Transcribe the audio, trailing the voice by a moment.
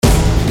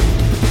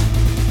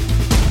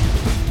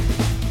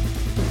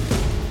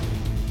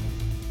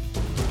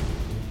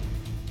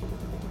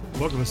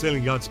Welcome to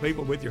Sealing God's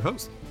People with your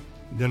host,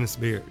 Dennis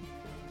Beard.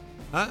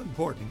 How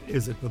important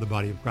is it for the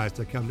body of Christ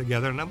to come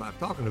together? And I'm not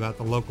talking about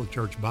the local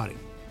church body.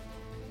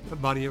 The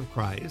body of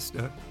Christ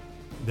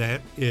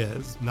that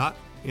is not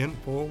in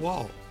four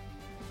walls.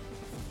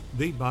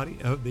 The body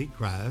of the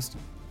Christ,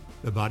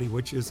 the body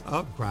which is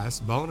of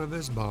Christ, bone of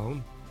his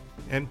bone,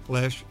 and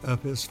flesh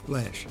of his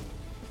flesh.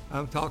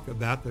 I'm talking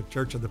about the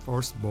church of the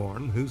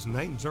firstborn, whose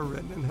names are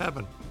written in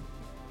heaven,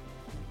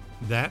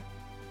 that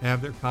have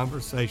their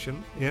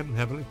conversation in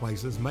heavenly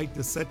places, made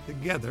to sit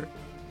together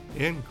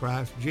in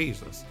Christ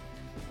Jesus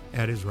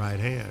at his right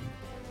hand.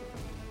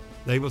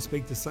 They will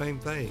speak the same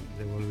thing.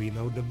 There will be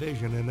no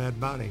division in that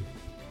body.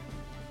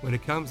 When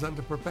it comes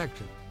unto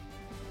perfection,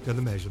 to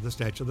the measure, the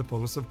stature, the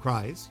fullness of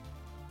Christ,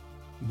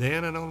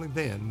 then and only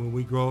then will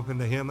we grow up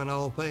into him in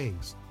all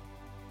things.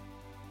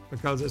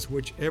 Because it's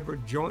whichever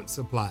joint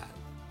supplied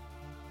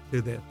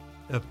to the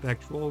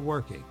effectual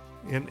working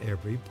in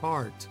every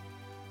part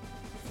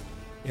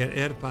and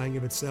edifying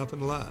of itself in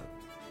love.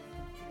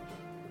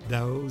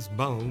 Those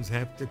bones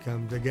have to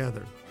come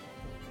together.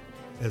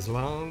 As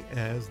long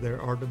as there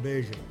are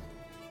divisions.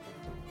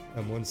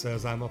 Someone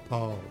says, I'm of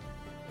Paul.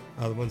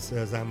 Another one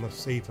says, I'm of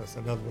Cephas.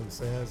 Another one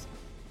says,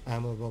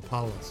 I'm of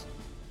Apollos.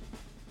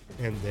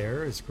 And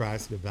there is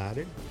Christ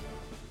divided.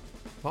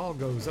 Paul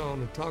goes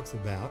on and talks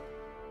about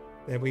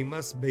that we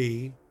must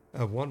be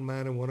of one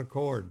mind and one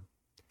accord.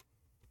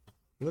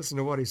 Listen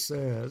to what he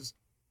says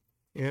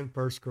in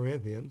 1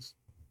 Corinthians,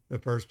 the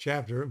first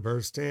chapter,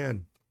 verse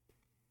 10.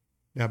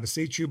 Now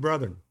beseech you,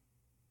 brethren,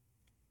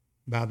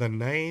 by the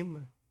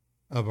name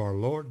of our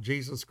Lord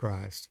Jesus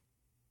Christ,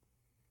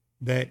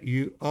 that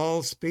you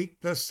all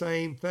speak the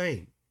same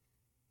thing.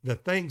 The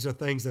things are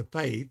things of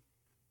faith,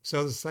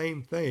 so the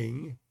same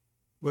thing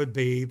would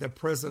be the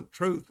present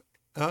truth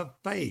of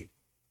faith.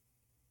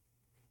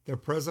 The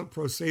present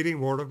proceeding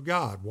word of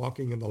God,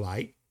 walking in the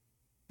light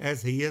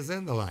as he is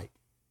in the light,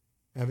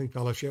 having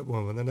fellowship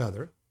one with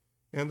another,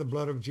 and the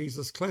blood of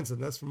Jesus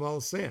cleansing us from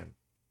all sin.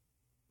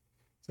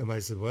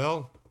 Somebody said,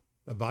 well,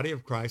 the body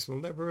of Christ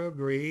will never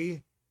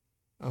agree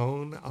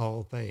on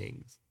all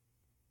things.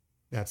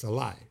 That's a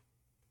lie.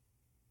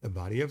 The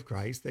body of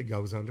Christ that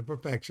goes unto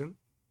perfection,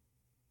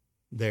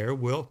 there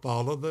will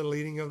follow the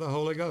leading of the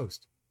Holy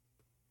Ghost.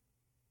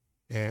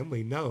 And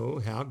we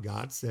know how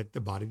God set the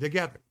body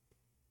together.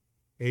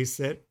 He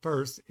set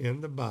first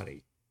in the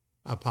body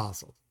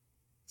apostles,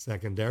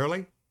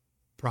 secondarily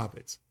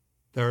prophets,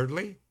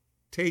 thirdly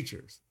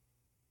teachers,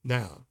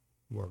 now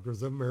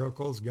workers of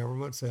miracles,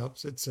 governments,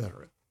 helps,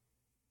 etc.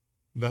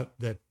 But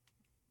the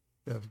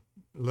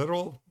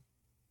literal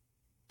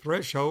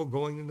threshold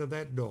going into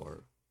that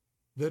door,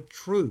 the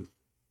truth,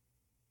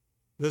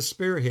 the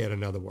spearhead,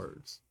 in other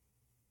words,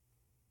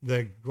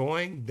 the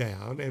going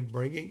down and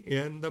bringing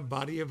in the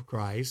body of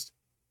Christ,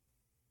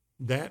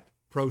 that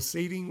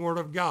proceeding word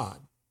of God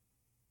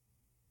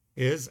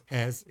is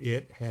as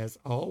it has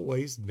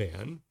always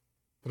been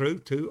through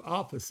two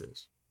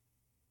offices,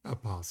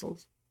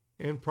 apostles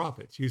and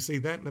prophets. You see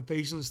that in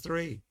Ephesians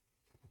 3.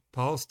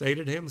 Paul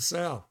stated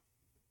himself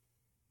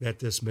that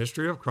this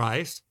mystery of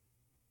Christ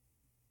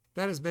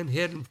that has been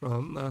hidden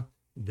from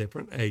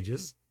different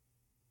ages,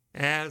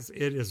 as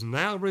it is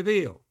now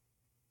revealed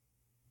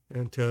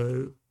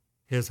unto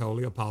his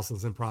holy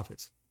apostles and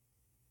prophets.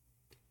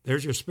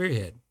 There's your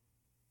spearhead.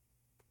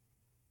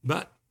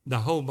 But the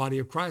whole body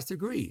of Christ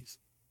agrees.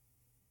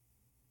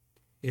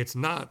 It's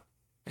not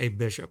a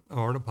bishop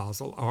or an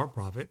apostle or a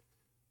prophet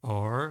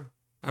or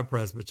a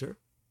presbyter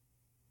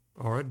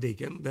or a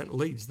deacon that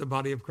leads the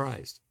body of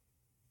Christ.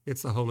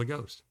 It's the Holy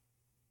Ghost.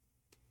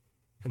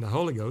 And the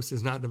Holy Ghost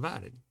is not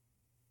divided.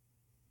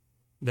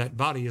 That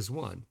body is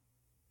one.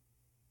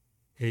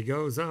 He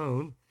goes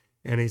on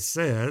and he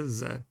says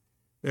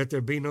that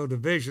there be no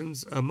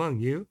divisions among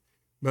you,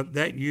 but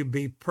that you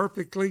be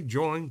perfectly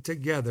joined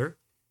together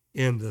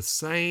in the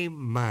same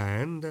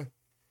mind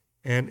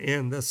and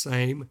in the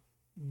same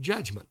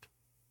judgment,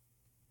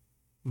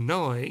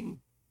 knowing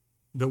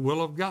the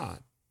will of God.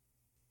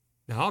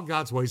 Now, all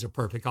God's ways are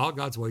perfect. All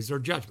God's ways are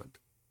judgment.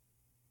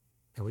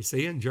 And we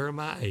see in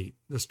Jeremiah 8,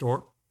 the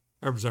stork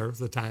observes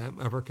the time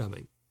of her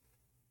coming.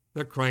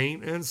 The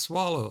crane and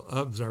swallow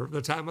observe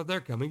the time of their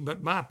coming,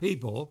 but my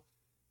people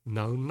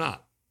know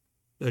not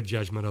the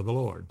judgment of the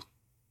Lord.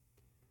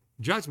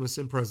 Judgment's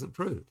in present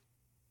truth.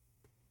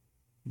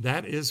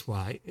 That is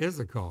why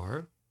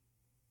Issachar,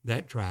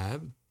 that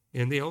tribe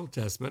in the Old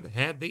Testament,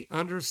 had the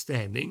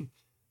understanding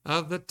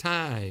of the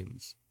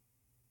times.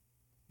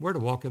 We're to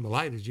walk in the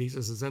light as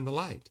Jesus is in the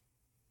light.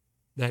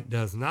 That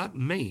does not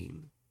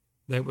mean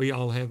that we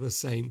all have the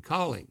same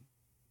calling.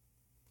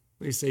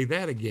 We see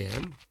that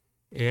again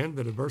in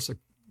the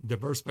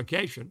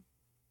diversification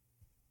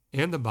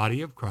in the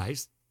body of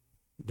Christ,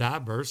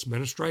 diverse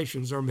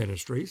ministrations or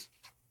ministries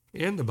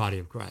in the body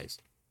of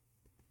Christ.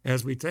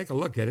 As we take a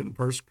look at it in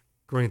 1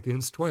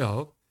 Corinthians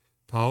 12,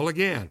 Paul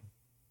again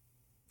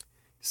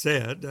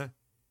said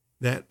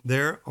that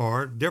there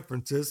are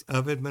differences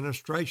of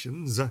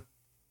administrations,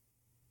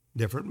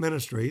 different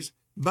ministries,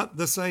 but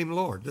the same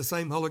Lord, the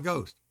same Holy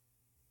Ghost.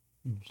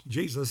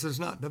 Jesus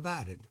is not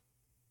divided.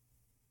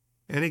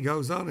 And he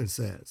goes on and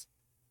says,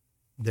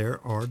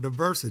 there are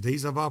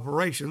diversities of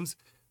operations,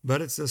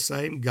 but it's the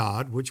same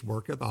God which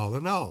worketh all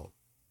in all.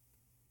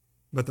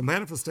 But the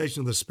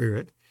manifestation of the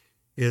Spirit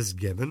is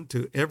given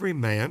to every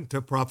man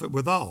to profit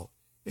withal,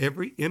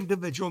 every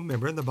individual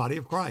member in the body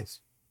of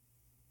Christ,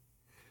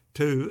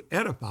 to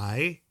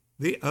edify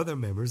the other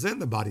members in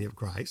the body of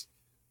Christ,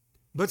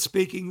 but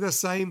speaking the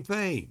same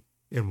thing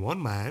in one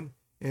mind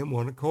and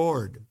one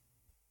accord.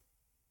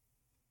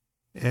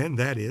 And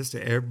that is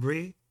to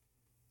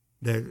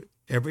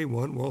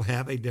everyone will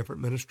have a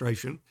different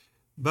ministration,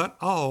 but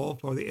all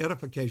for the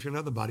edification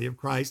of the body of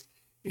Christ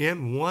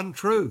in one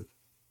truth,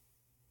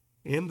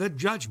 in the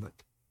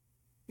judgment,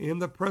 in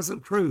the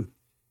present truth,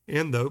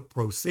 in the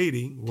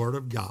proceeding word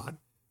of God,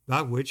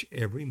 by which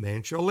every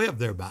man shall live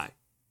thereby.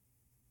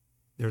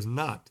 There's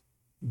not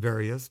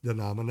various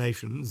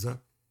denominations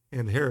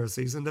and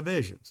heresies and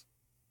divisions.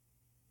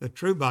 The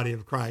true body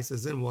of Christ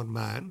is in one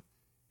mind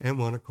and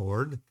one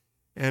accord,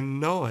 and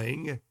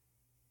knowing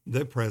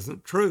the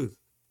present truth.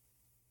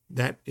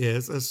 That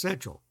is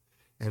essential.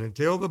 And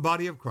until the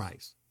body of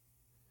Christ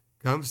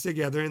comes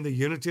together in the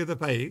unity of the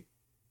faith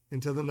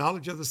into the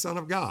knowledge of the Son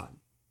of God,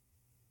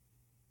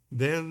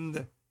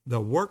 then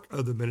the work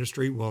of the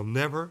ministry will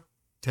never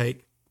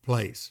take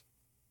place.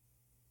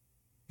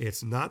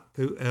 It's not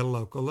through a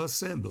local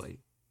assembly.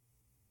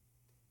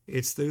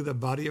 It's through the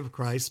body of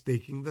Christ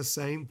speaking the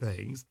same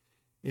things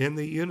in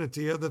the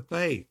unity of the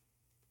faith.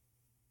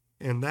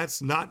 And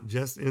that's not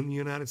just in the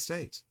United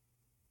States.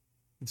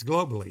 It's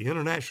globally,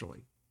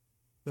 internationally.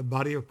 The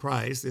body of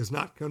Christ is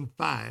not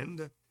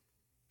confined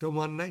to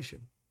one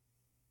nation.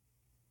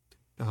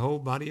 The whole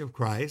body of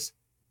Christ,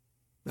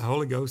 the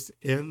Holy Ghost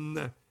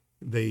in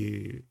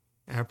the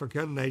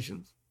African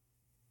nations,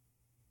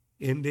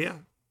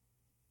 India,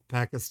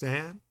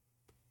 Pakistan,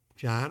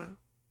 China,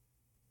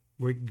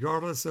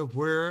 regardless of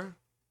where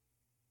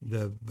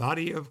the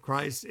body of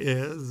Christ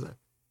is,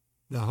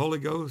 the Holy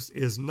Ghost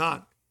is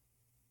not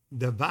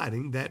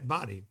dividing that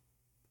body.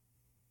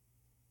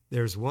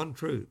 There's one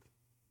truth.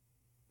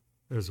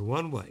 There's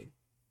one way.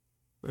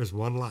 There's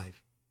one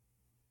life.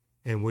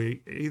 And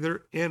we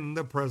either in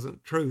the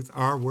present truth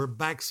or we're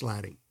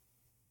backsliding.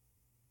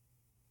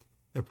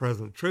 The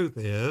present truth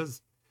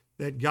is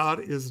that God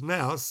is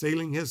now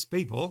sealing his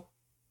people,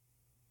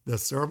 the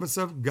servants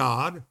of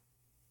God,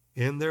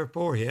 in their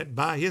forehead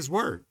by his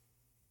word.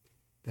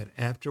 That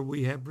after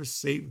we have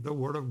received the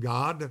word of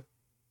God,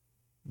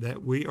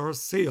 that we are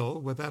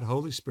sealed with that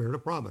Holy Spirit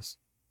of promise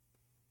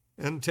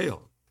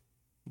until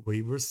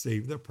we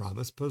receive the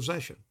promised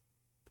possession.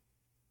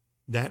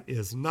 That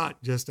is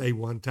not just a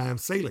one-time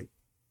sealing.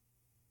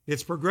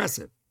 It's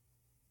progressive.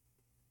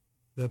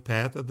 The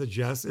path of the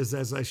just is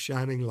as a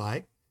shining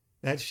light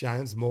that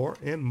shines more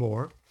and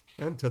more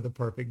unto the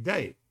perfect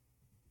day.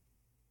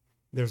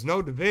 There's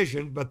no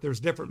division, but there's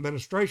different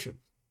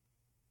ministrations,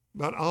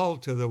 but all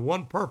to the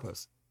one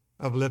purpose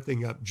of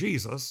lifting up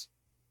Jesus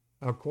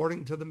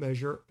according to the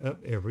measure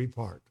of every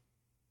part.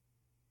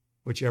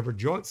 Whichever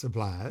joint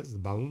supplies,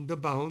 bone to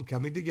bone,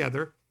 coming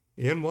together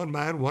in one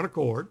mind, one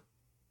accord,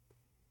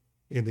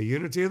 in the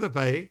unity of the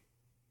faith,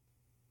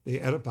 the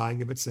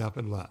edifying of itself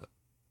in love.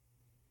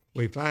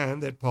 We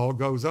find that Paul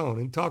goes on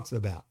and talks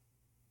about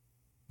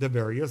the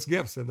various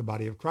gifts in the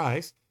body of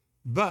Christ,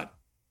 but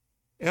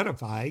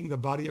edifying the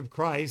body of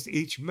Christ,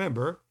 each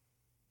member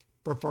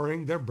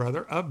preferring their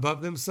brother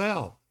above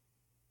themselves.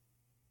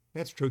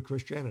 That's true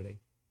Christianity.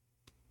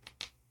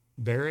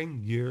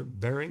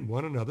 Bearing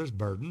one another's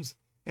burdens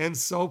and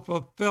so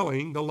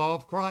fulfilling the law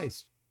of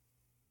Christ.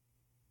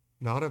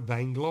 Not of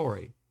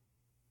vainglory,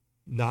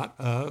 not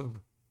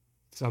of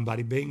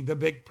somebody being the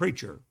big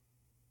preacher,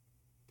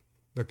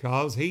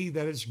 because he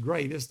that is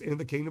greatest in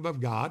the kingdom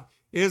of God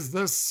is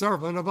the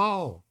servant of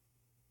all.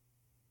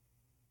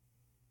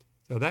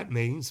 So that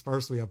means,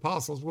 firstly,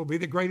 apostles will be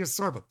the greatest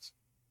servants.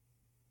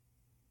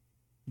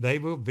 They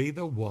will be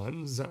the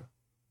ones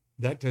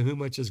that to whom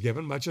much is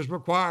given, much is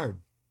required.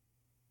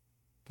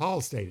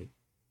 Paul stated,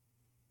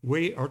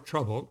 we are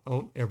troubled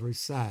on every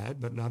side,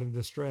 but not in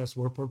distress.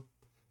 We're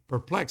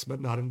perplexed,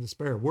 but not in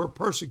despair. We're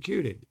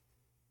persecuted,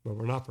 but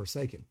we're not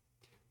forsaken.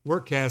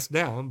 We're cast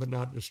down, but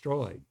not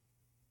destroyed.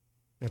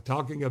 Now,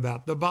 talking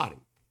about the body,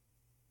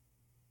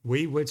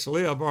 we which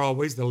live are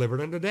always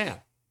delivered unto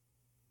death.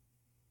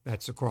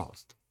 That's the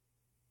cross.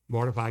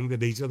 Mortifying the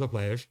deeds of the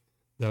flesh.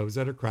 Those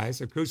that are Christ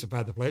have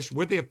crucified the flesh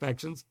with the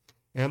affections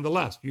and the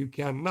lust. You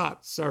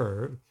cannot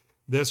serve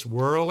this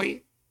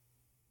worldly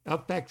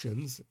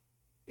affections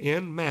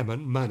in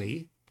mammon,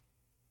 money,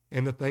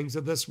 and the things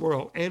of this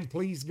world, and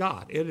please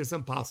God. It is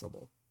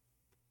impossible.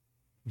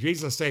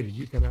 Jesus stated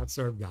you cannot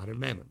serve God and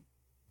mammon.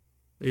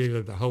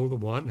 Either to hold the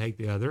one, hate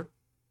the other,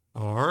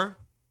 or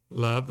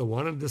love the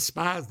one and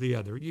despise the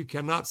other. You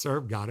cannot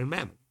serve God and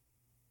mammon.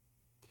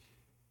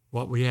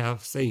 What we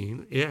have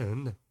seen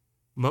in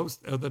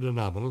most of the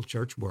denominational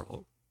church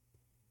world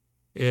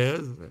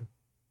is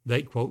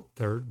they quote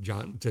 3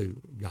 John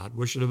 2, God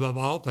wisheth above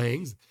all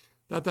things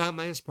that thou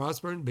mayest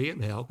prosper and be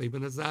in health,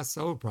 even as thy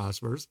soul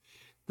prospers,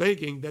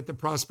 thinking that the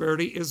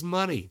prosperity is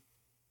money.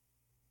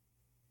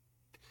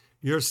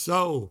 Your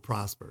soul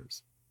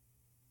prospers.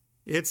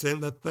 It's in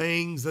the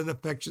things and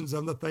affections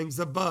of the things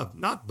above,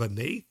 not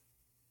beneath,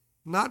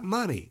 not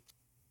money.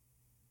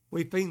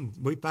 We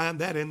find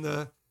that in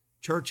the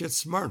church at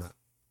Smyrna.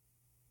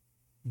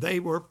 They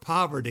were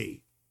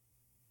poverty.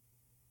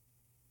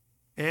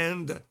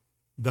 And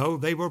though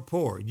they were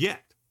poor,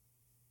 yet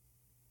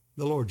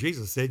the Lord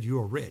Jesus said, you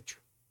are rich.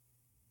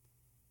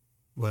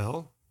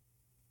 Well,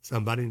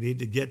 somebody needed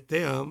to get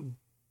them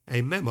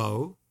a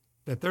memo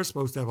that they're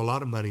supposed to have a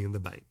lot of money in the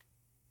bank.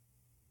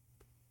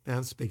 Now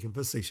I'm speaking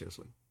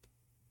facetiously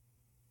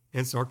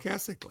and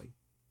sarcastically.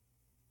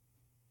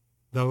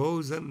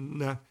 Those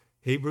in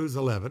Hebrews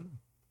 11,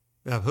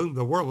 of whom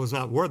the world was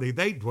not worthy,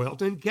 they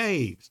dwelt in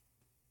caves,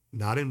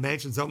 not in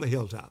mansions on the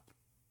hilltop.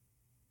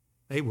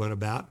 They went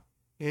about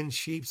in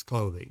sheep's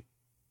clothing,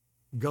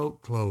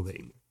 goat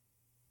clothing.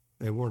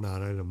 They were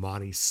not in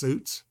Amani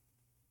suits.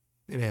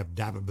 They didn't have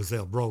David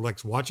Bazell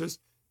Rolex watches,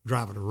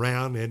 driving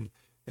around in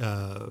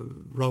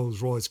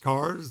Rolls Royce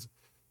cars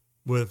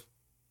with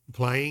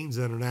planes,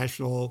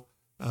 international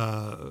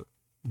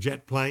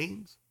jet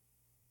planes.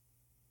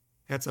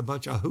 That's a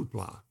bunch of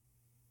hoopla.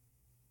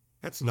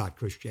 That's not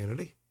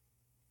Christianity.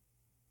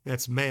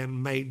 That's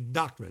man-made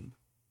doctrine,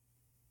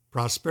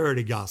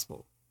 prosperity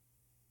gospel.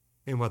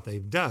 And what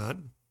they've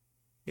done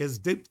is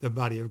dupe the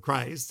body of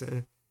Christ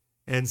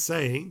and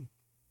saying,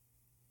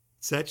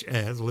 such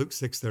as Luke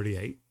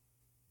 6:38,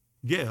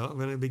 give,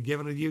 and it'll be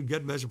given to you,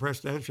 good measure,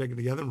 pressed down, shaken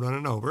together, and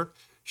running over,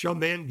 shall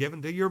men give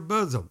into your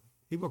bosom.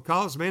 He will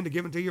cause men to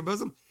give into your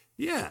bosom?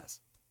 Yes.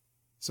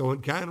 So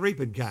in kind, reap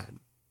in kind.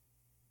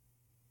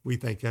 We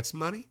think that's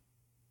money.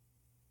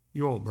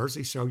 You want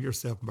mercy, show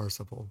yourself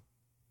merciful.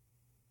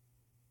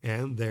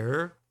 And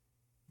there,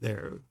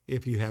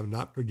 if you have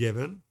not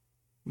forgiven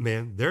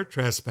men their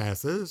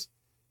trespasses,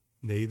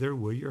 neither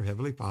will your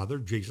heavenly Father,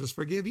 Jesus,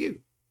 forgive you.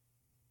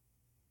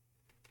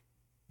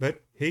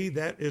 But he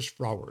that is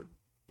froward,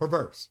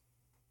 perverse,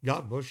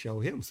 God will show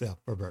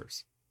himself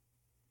perverse.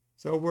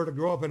 So we're to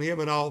grow up in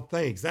him in all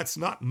things. That's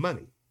not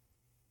money.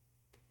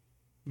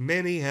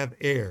 Many have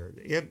erred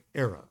in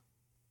error,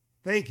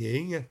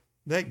 thinking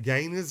that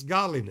gain is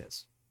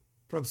godliness.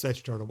 From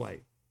such turn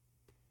away.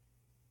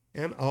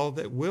 And all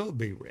that will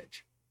be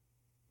rich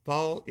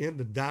fall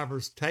into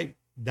divers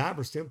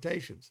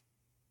temptations,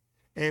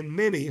 and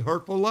many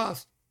hurtful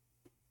lusts.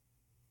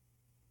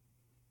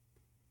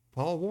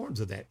 Paul warns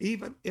of that.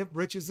 Even if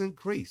riches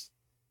increase,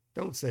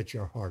 don't set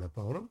your heart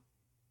upon them.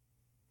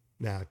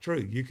 Now,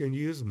 true, you can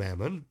use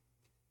mammon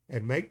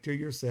and make to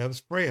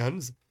yourselves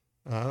friends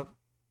of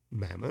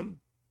mammon,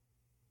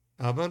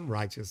 of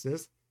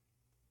unrighteousness,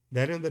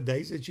 that in the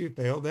days that you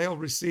fail, they'll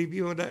receive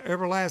you into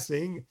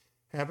everlasting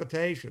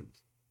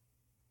habitations.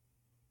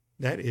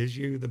 That is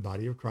you, the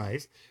body of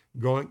Christ,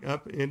 going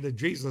up into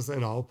Jesus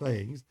in all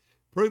things,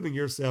 proving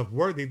yourself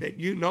worthy that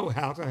you know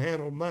how to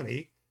handle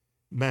money,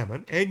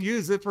 mammon, and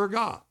use it for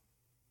God.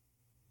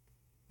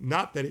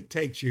 Not that it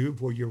takes you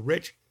where you're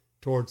rich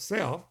toward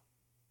self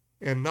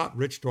and not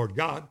rich toward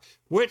God,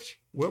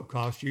 which will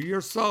cost you your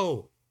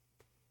soul.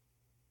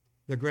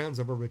 The grounds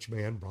of a rich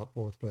man brought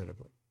forth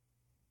plentifully.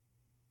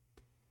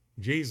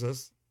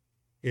 Jesus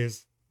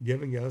is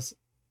giving us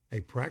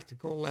a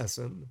practical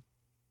lesson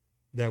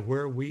that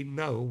where we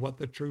know what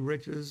the true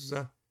riches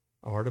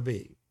are to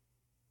be.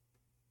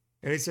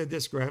 And he said,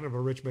 this ground of a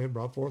rich man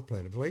brought forth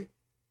plentifully.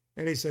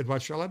 And he said,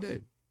 what shall I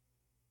do?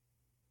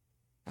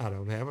 I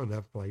don't have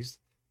enough place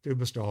to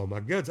bestow all my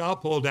goods. I'll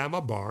pull down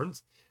my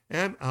barns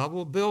and I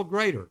will build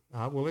greater.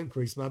 I will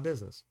increase my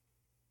business.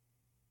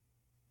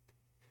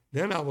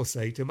 Then I will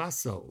say to my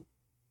soul,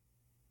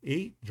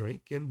 eat,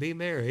 drink, and be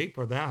merry,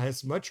 for thou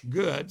hast much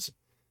goods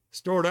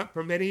stored up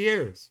for many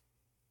years.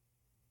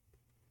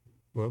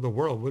 Well, the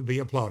world would be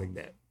applauding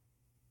that,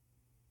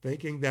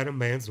 thinking that a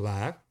man's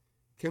life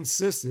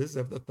consists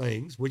of the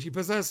things which he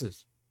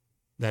possesses.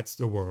 That's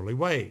the worldly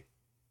way.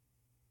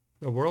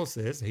 The world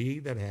says he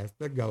that hath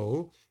the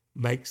gold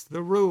makes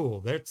the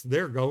rule. That's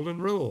their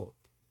golden rule.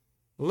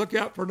 Look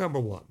out for number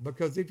one,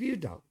 because if you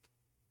don't,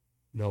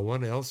 no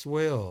one else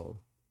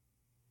will.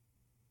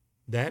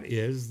 That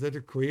is the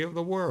decree of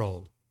the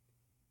world,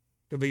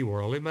 to be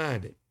worldly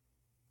minded.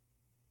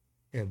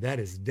 And that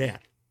is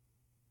death.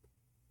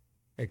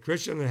 A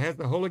Christian that has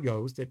the Holy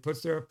Ghost, that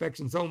puts their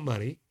affections on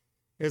money,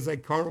 is a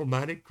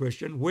carnal-minded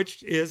Christian,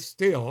 which is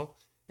still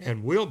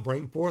and will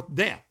bring forth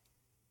death,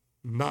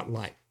 not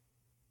life.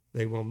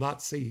 They will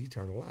not see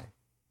eternal life.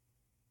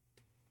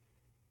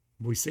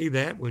 We see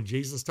that when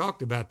Jesus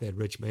talked about that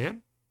rich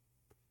man.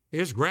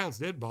 His grounds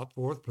did brought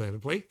forth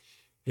plentifully.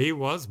 He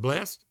was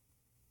blessed,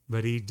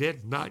 but he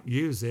did not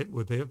use it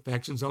with the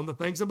affections on the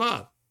things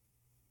above,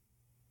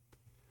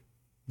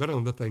 but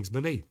on the things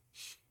beneath.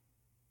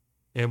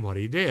 And what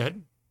he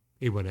did,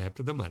 he went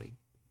after the money.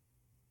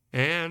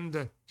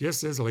 And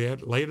just as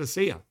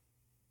Laodicea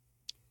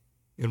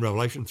in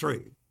Revelation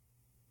 3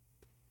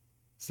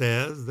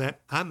 says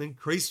that I'm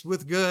increased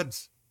with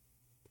goods.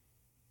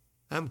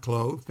 I'm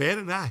clothed, fed,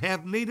 and I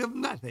have need of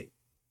nothing.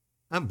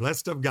 I'm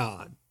blessed of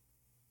God.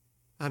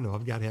 I know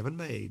I've got heaven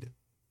made.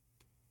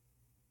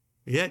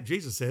 Yet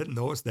Jesus said,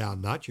 knowest thou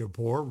not you're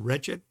poor,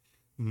 wretched,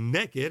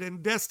 naked,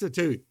 and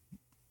destitute?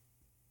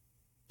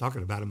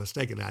 Talking about a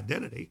mistaken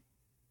identity.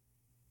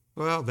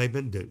 Well, they've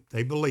been duped.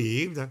 They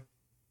believed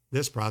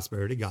this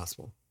prosperity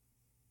gospel.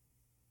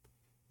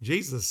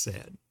 Jesus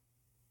said,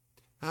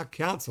 I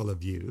counsel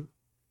of you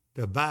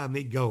to buy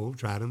me gold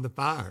tried in the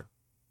fire.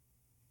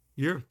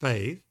 Your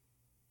faith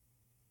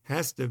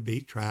has to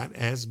be tried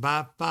as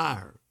by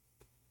fire.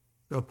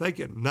 So think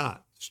it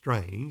not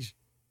strange,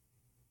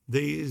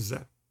 these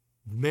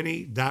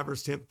many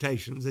diverse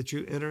temptations that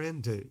you enter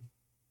into.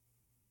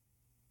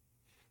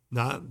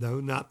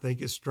 Not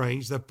think it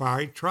strange the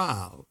fiery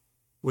trial,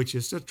 which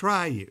is to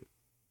try you,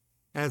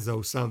 as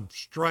though some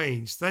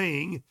strange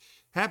thing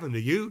happened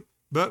to you,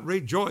 but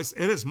rejoice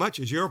inasmuch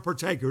as you're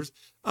partakers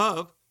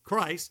of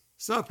Christ's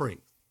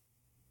sufferings,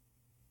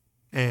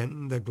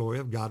 and the glory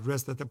of God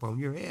resteth upon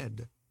your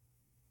head.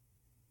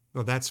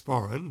 Well, that's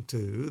foreign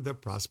to the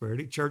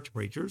prosperity church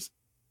preachers,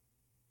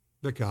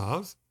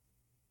 because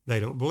they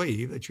don't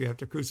believe that you have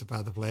to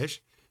crucify the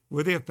flesh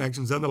with the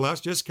affections and the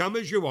lust. Just come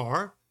as you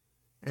are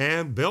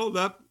and build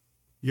up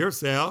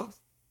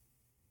yourself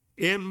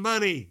in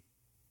money,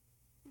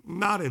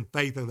 not in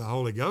faith in the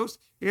Holy Ghost,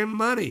 in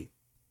money.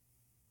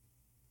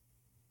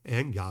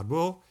 And God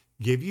will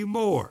give you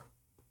more.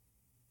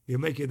 He'll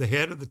make you the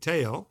head of the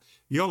tail.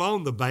 You'll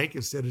own the bank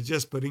instead of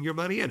just putting your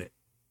money in it.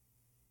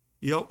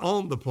 You'll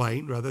own the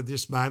plane rather than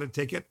just buying a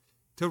ticket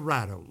to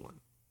ride on one.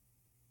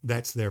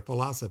 That's their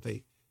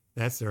philosophy.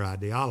 That's their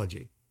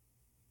ideology.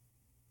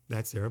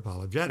 That's their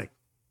apologetic.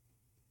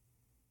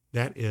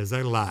 That is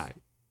a lie.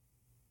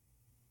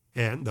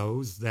 And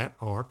those that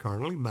are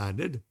carnally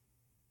minded,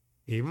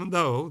 even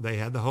though they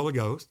had the Holy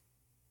Ghost,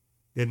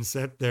 didn't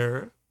set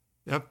their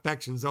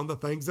affections on the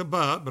things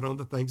above, but on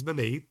the things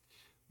beneath,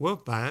 will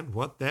find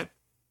what that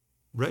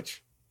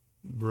rich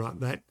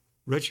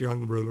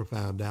young ruler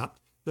found out,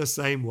 the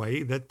same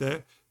way that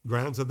the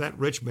grounds of that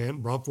rich man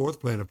brought forth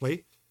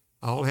plentifully,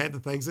 all had the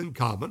things in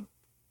common,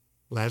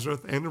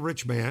 Lazarus and the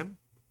rich man,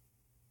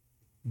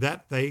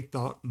 that they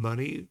thought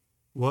money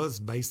was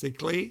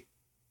basically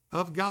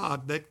of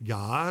God, that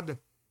God,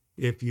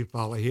 if you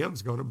follow him,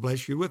 is going to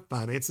bless you with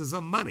finances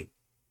of money,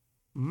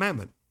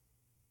 mammon,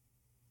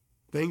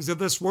 things of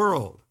this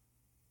world.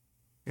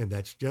 And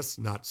that's just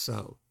not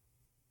so.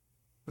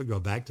 We'll go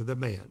back to the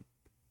man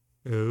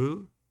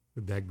who,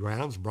 that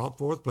grounds brought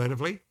forth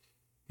plentifully.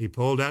 He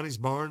pulled down his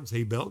barns.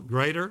 He built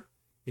greater.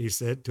 He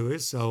said to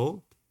his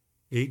soul,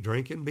 eat,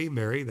 drink, and be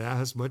merry. Thou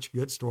hast much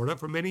good stored up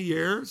for many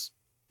years.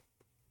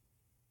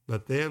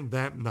 But then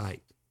that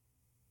night,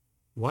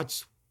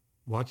 watch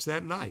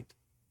that night.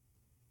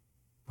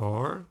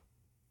 For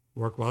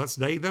work while it's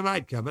day, the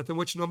night cometh in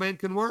which no man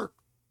can work.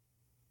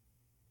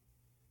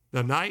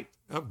 The night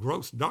of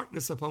gross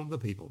darkness upon the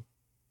people.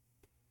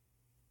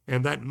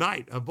 And that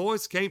night a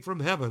voice came from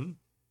heaven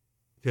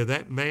to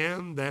that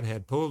man that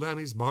had pulled down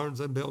his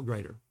barns and built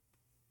greater.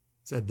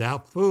 Said, thou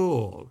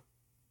fool,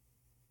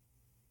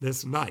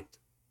 this night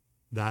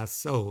thy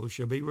soul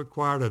shall be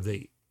required of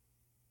thee.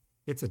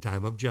 It's a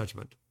time of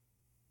judgment.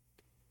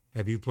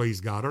 Have you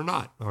pleased God or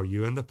not? Are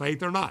you in the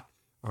faith or not?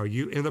 Are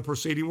you in the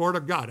preceding word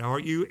of God? Are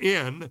you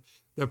in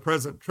the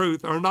present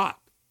truth or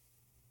not?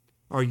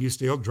 Are you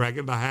still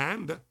dragging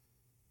behind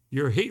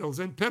your heels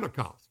in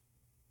Pentecost,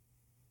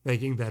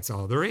 thinking that's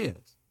all there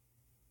is?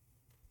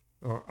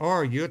 Or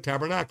are you a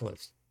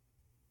tabernacleist?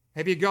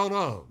 Have you gone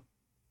on?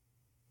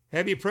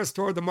 Have you pressed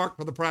toward the mark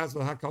for the prize of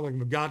the high calling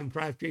of God in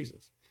Christ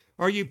Jesus?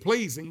 Are you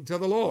pleasing to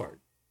the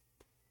Lord?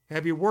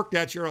 Have you worked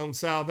out your own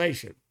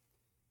salvation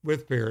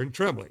with fear and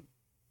trembling,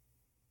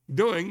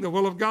 doing the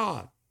will of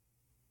God,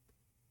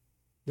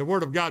 the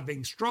word of God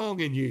being strong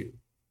in you,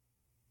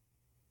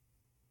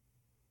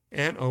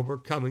 and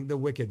overcoming the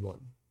wicked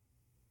one?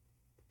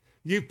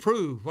 You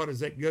prove what is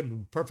that good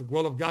and perfect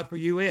will of God for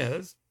you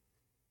is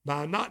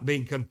by not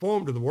being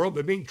conformed to the world,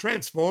 but being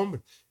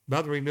transformed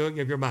by the renewing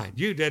of your mind.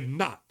 You did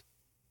not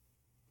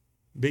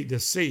be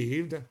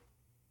deceived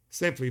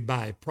simply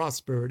by a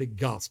prosperity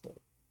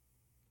gospel.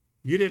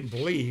 You didn't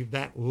believe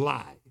that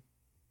lie.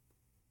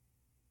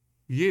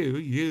 You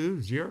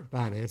used your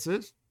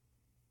finances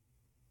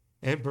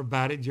and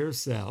provided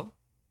yourself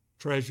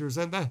treasures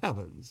in the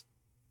heavens,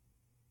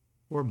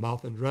 where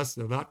moth and rust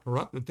do not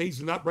corrupt, and thieves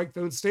do not break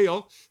through and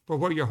steal. For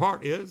where your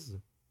heart is,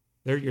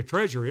 there your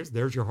treasure is.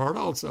 There's your heart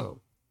also.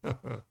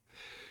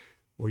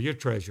 Where your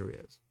treasure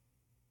is.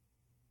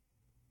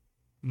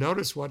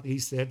 Notice what he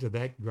said to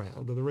that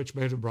ground, to the rich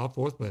man who brought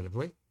forth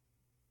plentifully.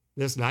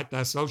 This night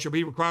thy soul shall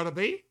be required of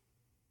thee.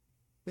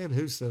 Then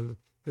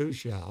who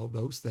shall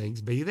those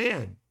things be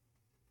then?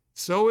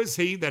 So is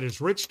he that is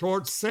rich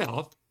toward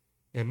self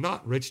and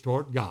not rich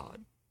toward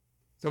God.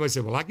 Somebody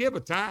said, well, I give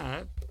a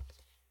tithe.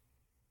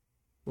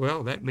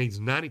 Well, that means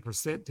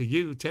 90% to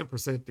you,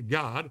 10% to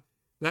God.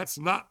 That's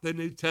not the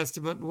New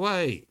Testament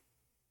way.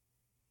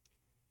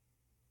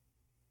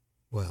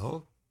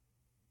 Well,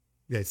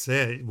 they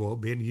said, well,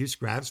 being you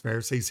scribes,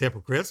 Pharisees,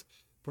 hypocrites,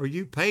 for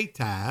you pay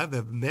tithe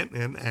of mint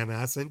and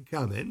anise and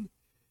cumin,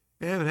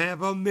 and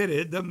have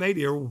omitted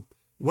the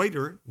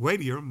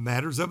weightier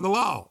matters of the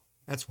law.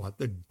 That's what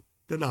the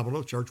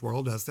nominal church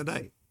world does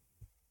today.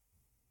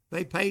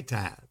 They pay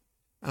tithe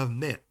of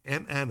mint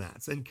and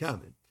anise and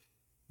cumin,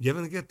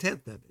 giving a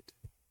tenth of it,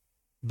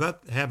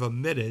 but have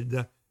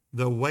omitted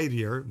the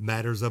weightier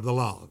matters of the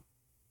law,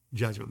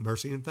 judgment,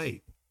 mercy, and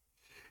faith.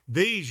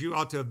 These you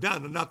ought to have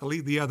done, and not to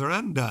leave the other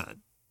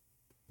undone.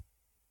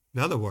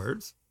 In other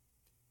words,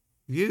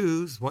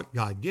 use what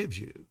God gives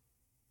you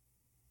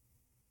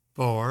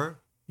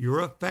for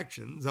your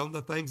affections on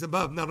the things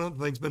above, not on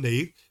the things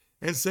beneath,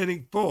 and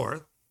sending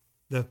forth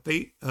the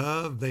feet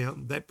of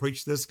them that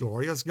preach this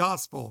glorious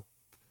gospel.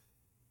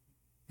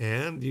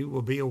 And you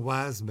will be a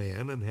wise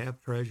man and have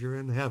treasure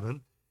in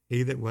heaven.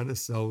 He that winneth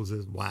souls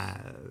is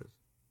wise.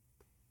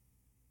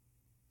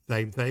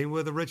 Same thing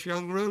with the rich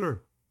young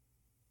ruler.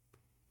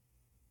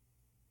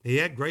 He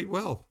had great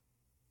wealth.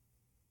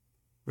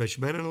 Rich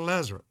man and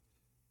Lazarus.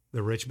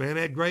 The rich man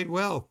had great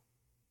wealth.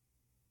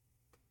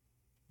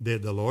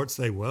 Did the Lord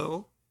say,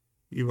 well,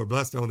 you were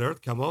blessed on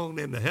earth, come on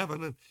into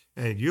heaven,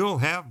 and you'll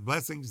have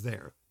blessings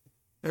there,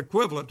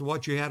 equivalent to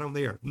what you had on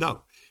the earth?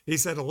 No. He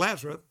said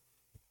Lazarus,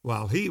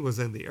 while he was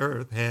in the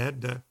earth,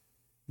 had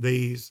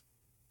these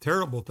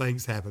terrible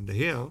things happen to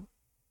him.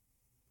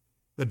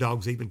 The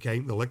dogs even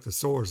came to lick the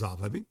sores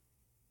off of him,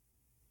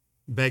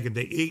 begging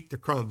to eat the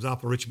crumbs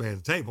off the rich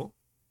man's table.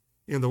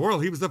 In the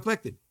world, he was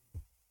afflicted.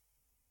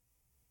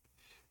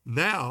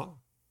 Now,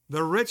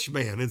 the rich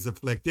man is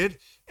afflicted,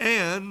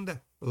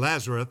 and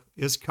Lazarus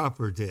is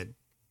comforted.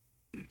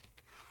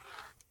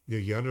 Do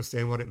you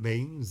understand what it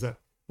means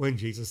when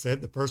Jesus said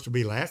the first will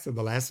be last and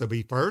the last will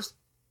be first?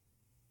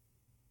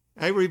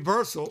 A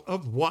reversal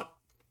of what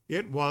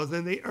it was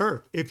in the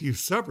earth. If you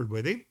suffered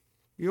with him,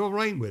 you'll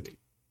reign with him.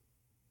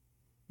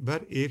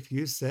 But if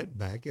you sit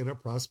back in a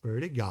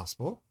prosperity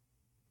gospel,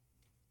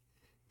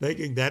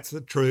 thinking that's the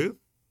truth,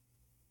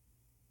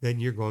 then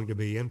you're going to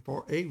be in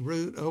for a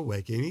rude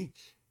awakening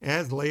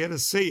as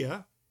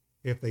Laodicea,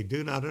 if they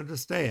do not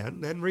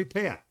understand, then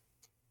repent.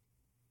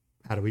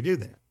 How do we do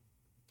that?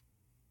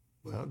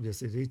 Well,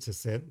 just as Jesus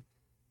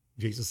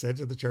said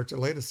to the church at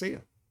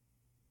Laodicea.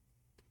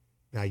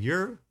 Now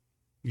you're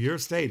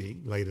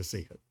stating,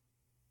 Laodicea,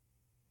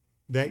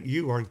 that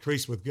you are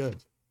increased with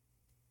goods.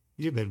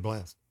 You've been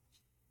blessed.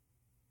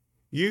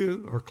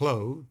 You are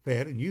clothed,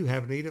 fed, and you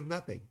have need of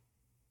nothing.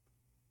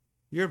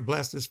 You're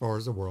blessed as far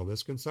as the world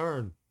is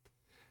concerned.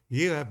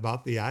 You have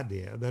bought the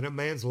idea that a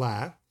man's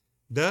life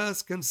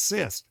does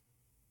consist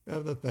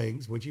of the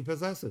things which he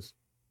possesses.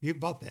 You've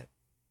bought that.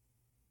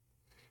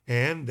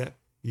 And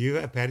you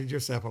have patted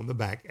yourself on the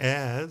back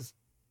as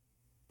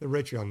the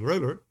rich young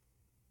ruler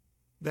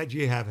that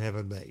you have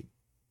heaven made.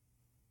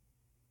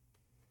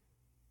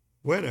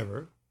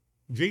 Whenever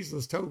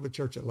Jesus told the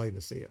church at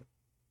Laodicea,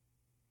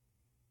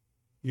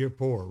 you're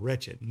poor,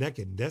 wretched,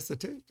 naked,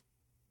 destitute,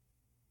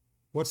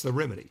 what's the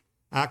remedy?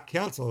 I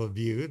counsel of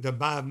you to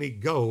buy me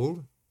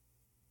gold,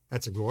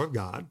 that's the glory of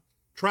God,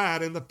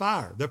 tried in the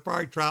fire, the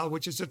fiery trial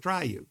which is to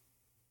try you.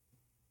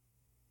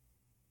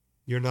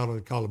 You're not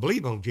only called to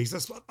believe on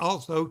Jesus, but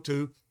also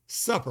to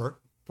suffer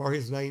for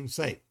his name's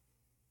sake.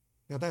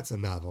 Now that's a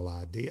novel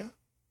idea.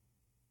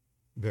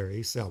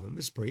 Very seldom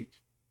is preached.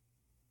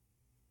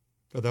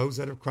 For those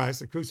that have Christ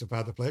that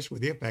crucify the flesh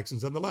with the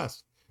affections and the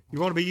lust. You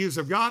want to be used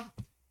of God?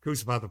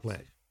 Crucify the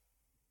flesh.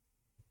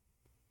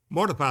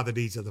 Mortify the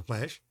deeds of the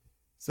flesh,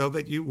 so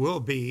that you will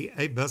be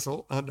a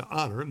vessel unto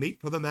honor, meet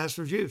for the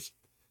master's use.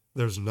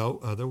 There's no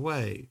other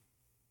way.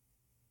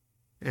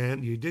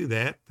 And you do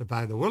that to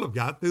find the will of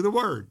God through the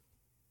word.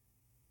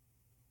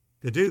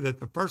 To do that,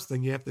 the first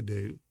thing you have to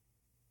do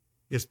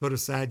is put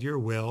aside your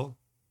will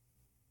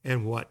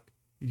and what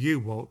you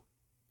want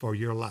for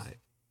your life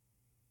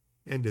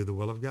and do the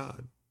will of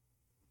God.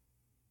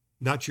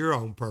 Not your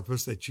own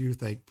purpose that you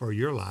think for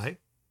your life,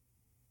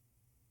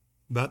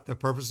 but the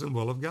purpose and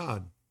will of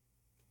God.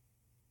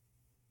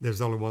 There's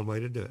only one way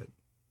to do it.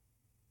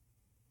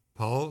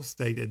 Paul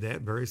stated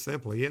that very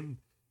simply in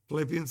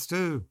Philippians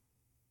 2.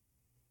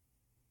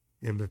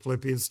 In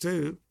Philippians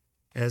 2,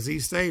 as he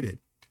stated,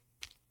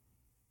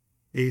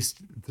 he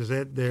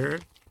said there,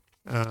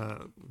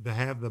 to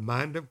have the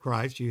mind of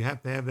Christ, you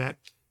have to have that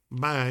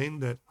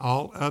mind that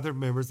all other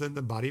members in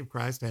the body of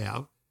Christ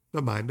have,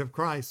 the mind of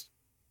Christ.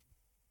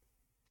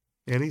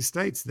 And he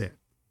states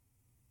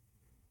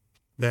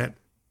that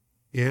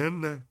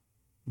in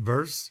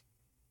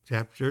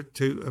chapter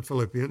 2 of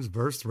Philippians,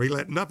 verse 3,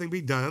 let nothing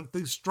be done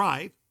through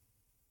strife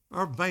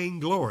or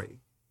vainglory.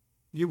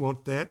 You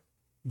want that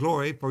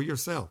glory for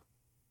yourself.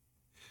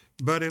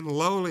 But in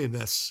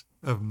lowliness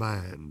of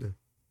mind,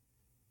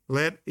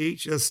 let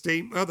each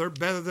esteem other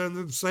better than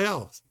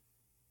themselves.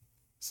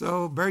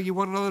 So bear you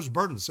one another's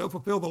burdens. So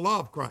fulfill the law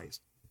of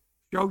Christ.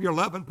 Show your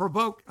love and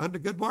provoke unto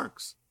good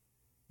works.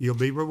 You'll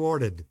be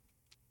rewarded.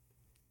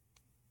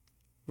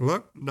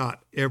 Look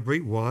not every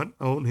one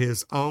on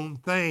his own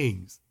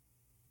things.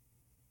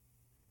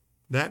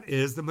 That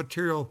is the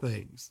material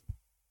things.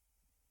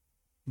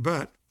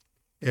 But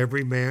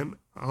every man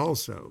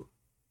also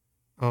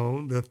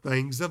on the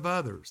things of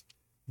others.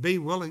 Be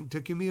willing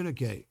to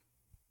communicate.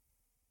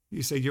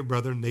 You say your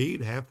brother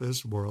need half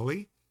this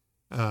worldly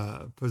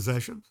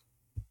possessions.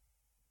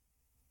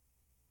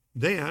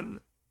 Then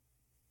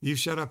you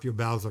shut up your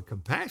bowels of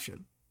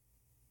compassion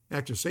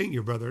after seeing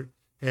your brother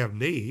have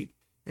need,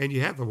 and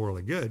you have the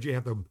worldly goods, you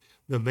have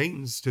the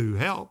means to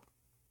help,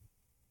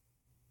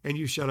 and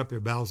you shut up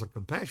your bowels of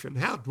compassion.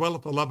 How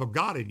dwelleth the love of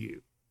God in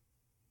you?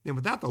 And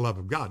without the love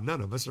of God,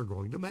 none of us are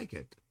going to make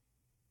it.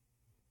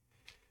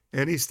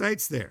 And he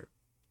states there,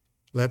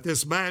 let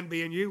this mind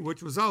be in you,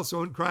 which was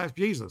also in Christ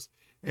Jesus.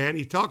 And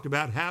he talked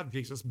about how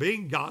Jesus,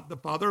 being God, the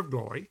Father of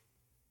glory,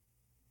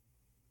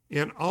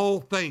 in all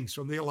things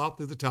from the aloft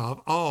to the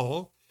top,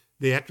 all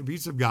the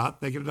attributes of God,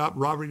 thinking it not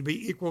robbery to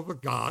be equal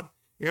with God,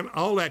 in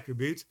all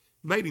attributes,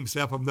 made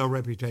himself of no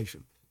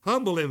reputation.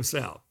 Humble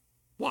himself.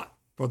 What?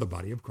 For the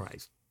body of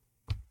Christ.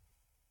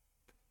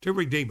 To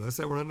redeem us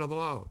that were under the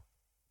law.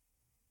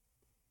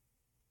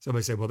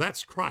 Somebody say, well,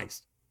 that's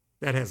Christ.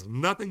 That has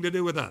nothing to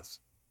do with us.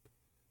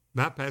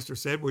 My pastor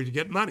said, where'd you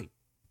get money?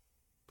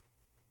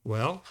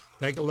 Well,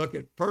 take a look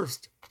at 1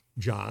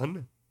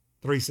 John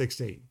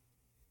 3:16.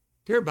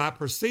 Hereby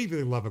perceiving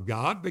the love of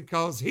God,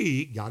 because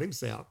he, God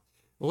himself,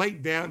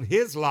 laid down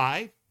his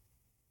life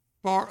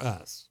for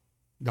us.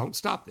 Don't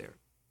stop there.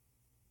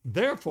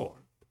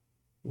 Therefore,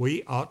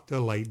 we ought to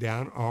lay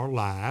down our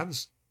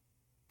lives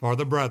for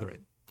the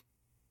brethren.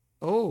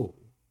 Oh,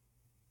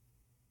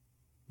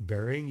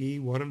 bearing ye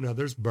one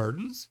another's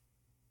burdens,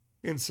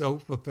 and so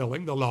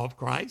fulfilling the law of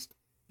Christ?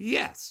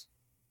 Yes.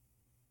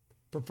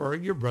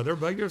 Preferring your brother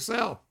above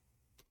yourself,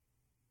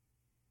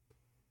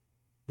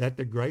 that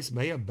the grace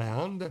may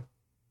abound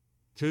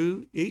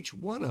to each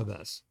one of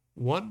us,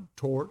 one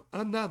toward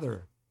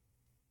another.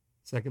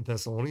 2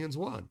 Thessalonians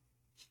 1.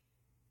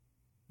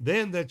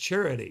 Then the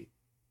charity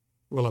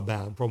will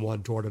abound from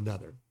one toward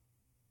another,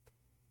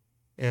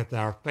 and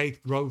our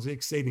faith grows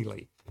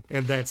exceedingly.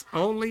 And that's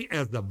only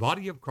as the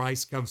body of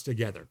Christ comes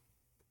together.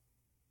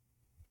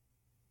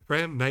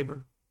 Friend,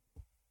 neighbor,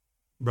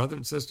 brothers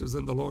and sisters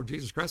in the Lord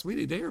Jesus Christ, we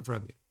need to hear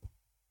from you.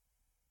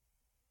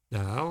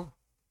 Now,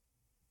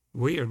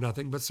 we are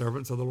nothing but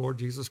servants of the Lord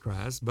Jesus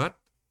Christ, but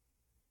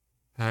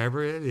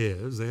however it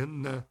is,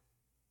 in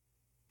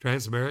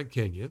Transparent,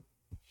 Kenya,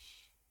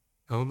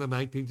 on the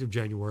 19th of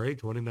January,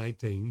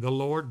 2019, the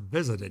Lord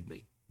visited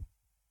me.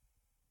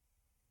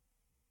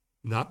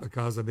 Not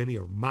because of any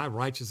of my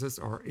righteousness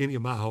or any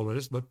of my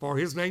holiness, but for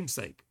his name's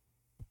sake.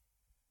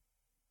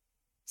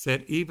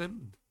 Said,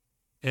 even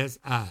as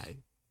I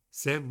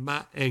send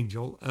my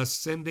angel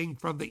ascending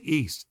from the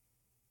east,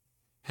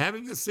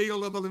 having the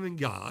seal of the living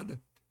God,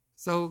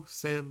 so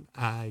send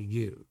I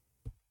you.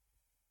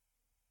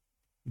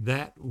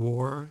 That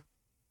wore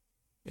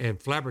and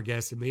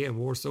flabbergasted me and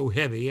wore so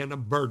heavy and a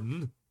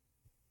burden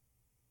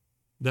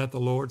that the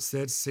Lord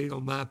said, seal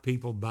my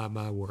people by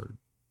my word.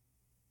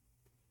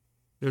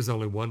 There's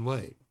only one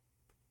way,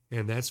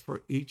 and that's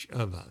for each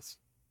of us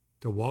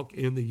to walk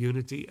in the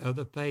unity of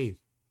the faith,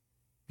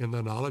 in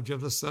the knowledge of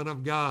the Son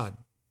of God,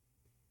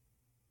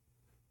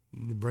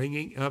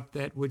 bringing up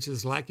that which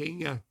is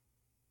lacking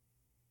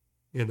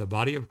in the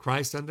body of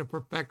Christ unto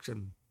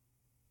perfection.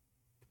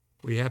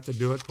 We have to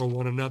do it for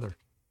one another.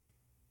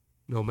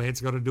 No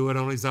man's going to do it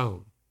on his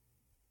own.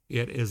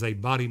 It is a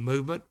body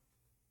movement,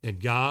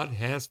 and God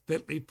has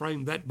fitly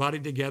framed that body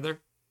together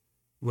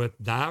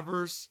with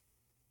divers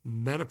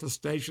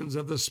manifestations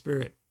of the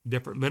Spirit,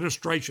 different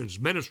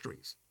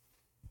ministries,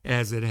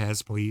 as it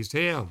has pleased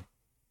him.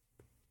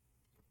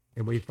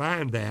 And we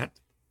find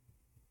that,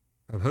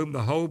 of whom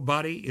the whole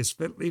body is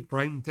fitly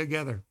framed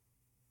together,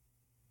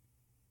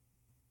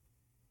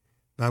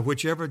 by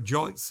whichever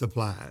joint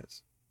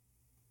supplies,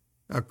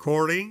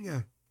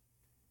 according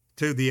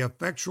to the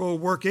effectual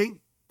working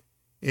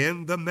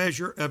in the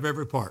measure of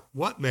every part.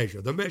 What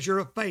measure? The measure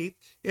of faith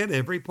in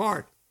every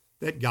part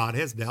that God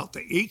has dealt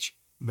to each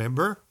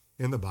member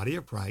in the body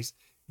of Christ,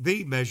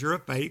 the measure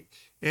of faith,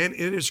 and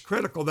it is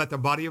critical that the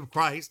body of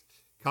Christ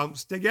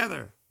comes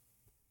together.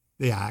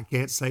 The eye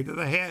can't say to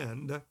the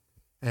hand,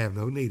 I have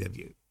no need of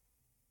you.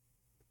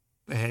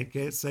 The hand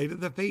can't say to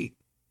the feet,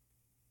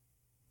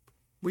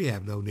 we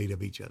have no need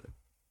of each other.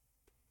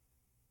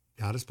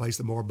 God has placed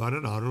the more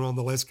abundant honor on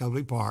the less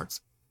comely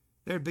parts.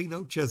 There'd be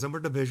no schism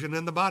or division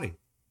in the body.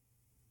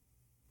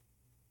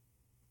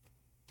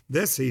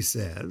 This, he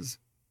says,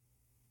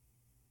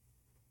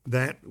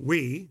 that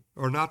we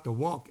are not to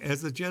walk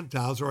as the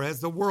Gentiles or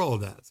as the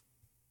world does,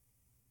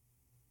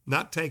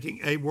 not taking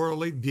a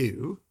worldly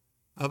view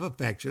of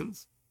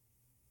affections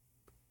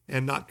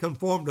and not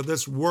conform to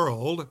this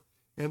world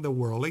and the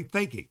worldly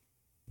thinking.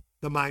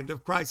 The mind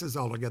of Christ is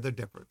altogether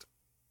different.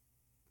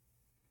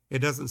 It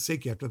doesn't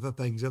seek after the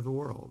things of the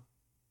world.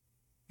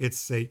 It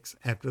seeks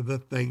after the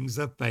things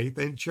of faith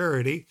and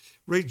charity,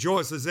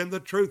 rejoices in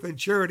the truth, and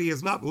charity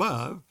is not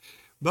love,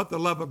 but the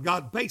love of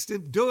God based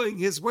in doing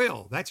his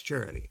will. That's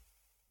charity.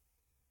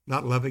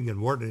 Not loving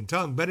in word and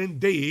tongue, but in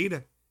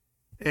deed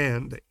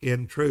and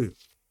in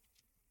truth.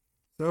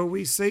 So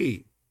we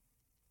see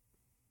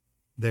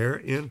there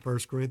in 1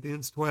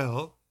 Corinthians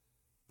 12,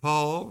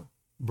 Paul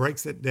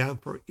breaks it down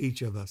for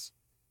each of us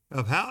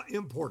of how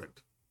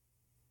important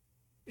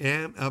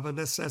and of a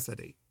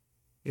necessity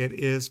It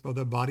is for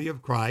the body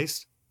of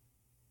Christ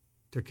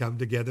to come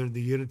together in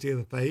the unity of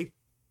the faith,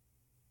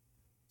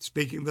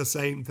 speaking the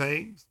same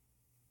things,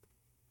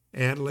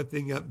 and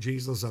lifting up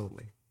Jesus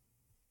only.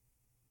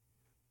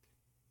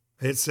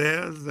 It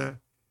says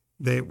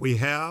that we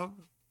have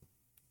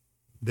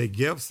the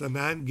gifts, the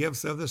 9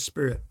 gifts of the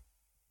Spirit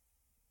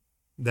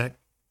that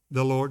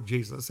the Lord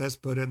Jesus has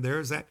put in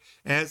there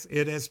as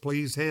it has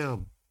pleased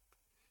him.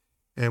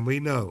 And we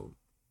know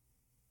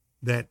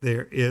that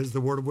there is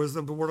the word of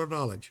wisdom, the word of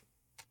knowledge.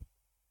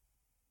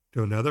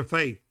 To another,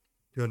 faith.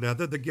 To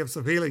another, the gifts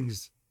of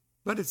healings.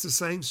 But it's the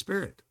same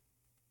Spirit.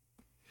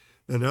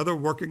 To another,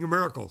 working of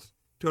miracles.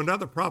 To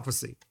another,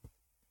 prophecy.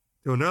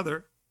 To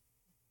another,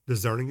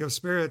 discerning of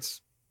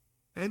spirits.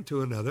 And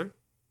to another,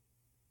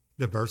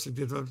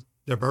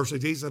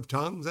 diversities of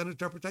tongues and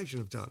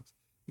interpretation of tongues.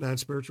 9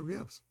 spiritual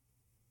gifts.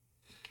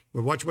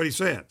 But watch what he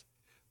said.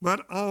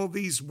 But all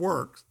these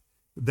works,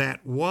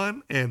 that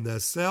one and the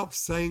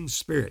self-same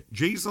Spirit,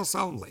 Jesus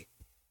only,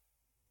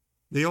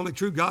 the only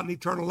true God and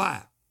eternal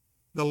life,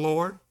 the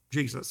Lord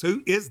Jesus,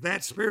 who is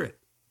that Spirit,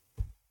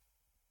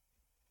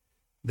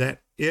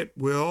 that it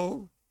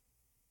will,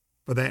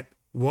 for that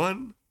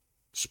one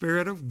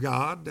Spirit of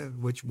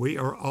God, which we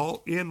are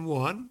all in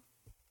one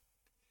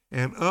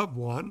and of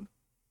one,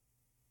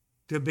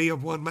 to be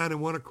of one mind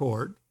and one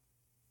accord,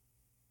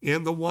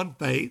 in the one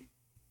faith,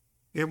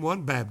 in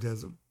one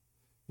baptism,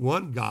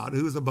 one God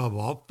who is above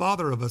all,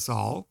 Father of us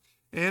all,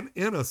 and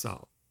in us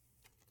all,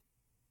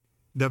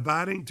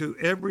 dividing to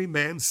every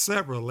man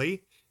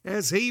severally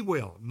as he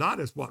will, not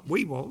as what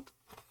we want,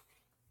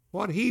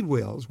 what he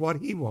wills,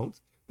 what he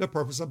wants, the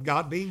purpose of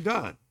God being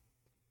done.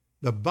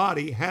 The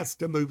body has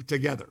to move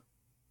together.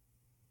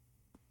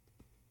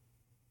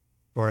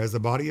 For as the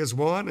body is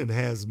one and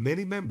has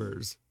many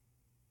members,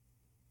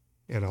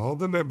 and all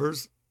the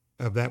members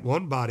of that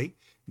one body,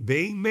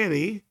 being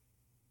many,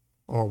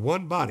 or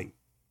one body,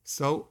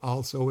 so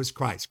also is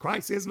Christ.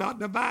 Christ is not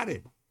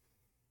divided.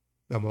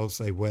 Some will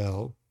say,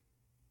 well,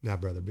 now,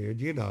 Brother Beard,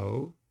 you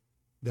know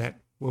that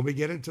when we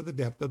get into the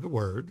depth of the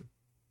word,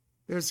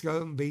 there's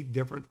going to be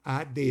different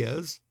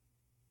ideas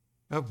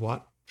of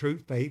what true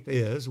faith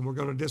is, and we're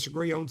going to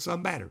disagree on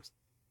some matters.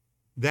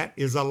 That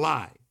is a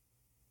lie.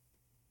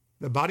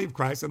 The body of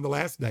Christ in the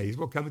last days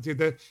will come into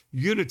the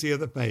unity of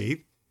the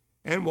faith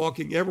and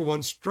walking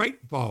everyone straight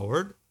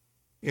forward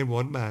in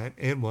one mind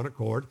and one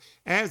accord,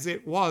 as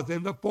it was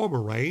in the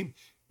former reign.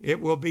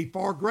 It will be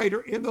far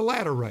greater in the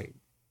latter reign,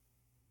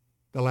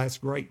 the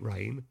last great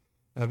reign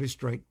of his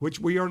strength, which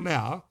we are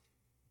now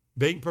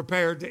being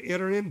prepared to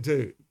enter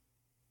into.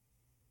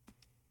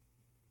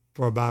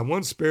 For by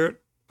one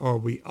Spirit are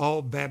we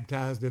all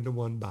baptized into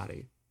one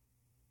body,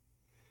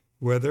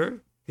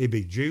 whether he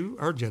be Jew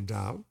or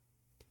Gentile,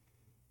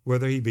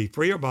 whether he be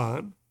free or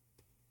bond,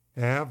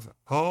 have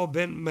all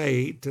been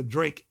made to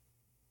drink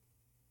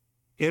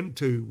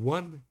into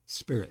one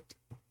Spirit.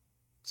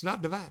 It's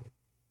not divided.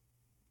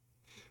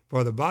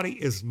 For the body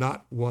is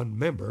not one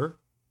member,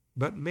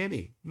 but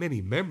many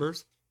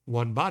members,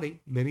 one body,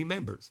 many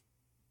members.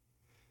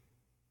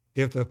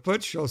 If the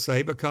foot shall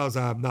say, because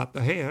I am not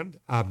the hand,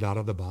 I am not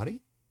of the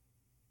body,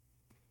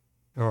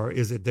 or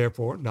is it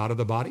therefore not of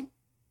the body?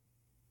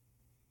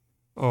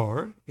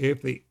 Or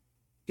if the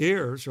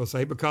ear shall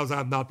say, because I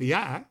am not the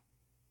eye,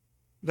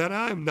 then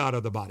I am not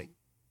of the body,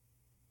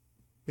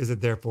 is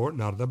it therefore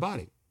not of the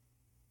body?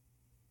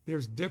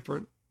 There's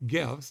different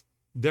gifts,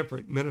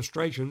 different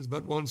ministrations,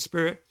 but one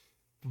Spirit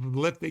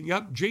lifting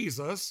up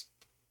Jesus,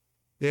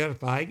 the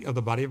edifying of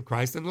the body of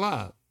Christ in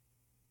love,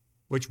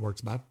 which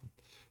works by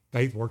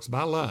faith, works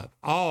by love.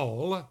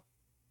 All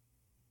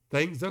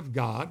things of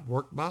God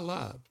work by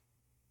love.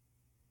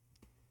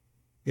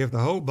 If the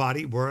whole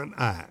body were an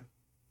eye,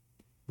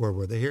 where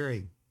were the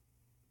hearing?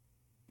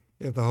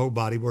 If the whole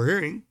body were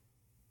hearing,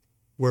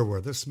 where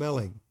were the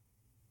smelling?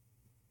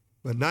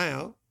 But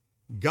now,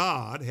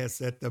 God has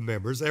set the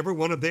members, every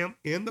one of them,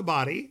 in the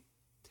body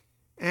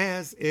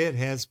as it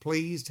has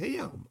pleased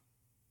him.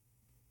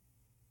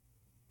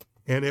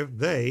 And if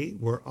they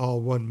were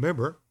all one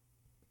member,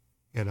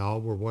 and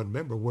all were one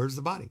member, where's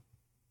the body?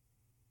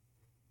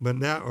 But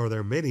now are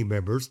there many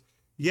members,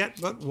 yet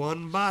but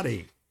one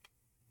body.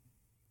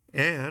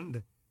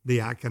 And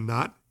the eye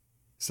cannot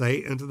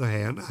say unto the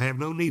hand, I have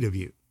no need of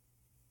you.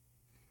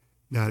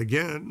 Not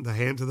again, the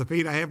hand to the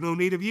feet, I have no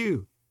need of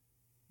you.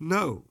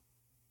 No.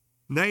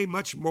 Nay,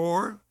 much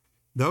more,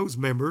 those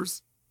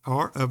members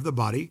are of the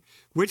body,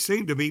 which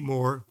seem to be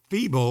more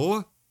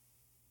feeble,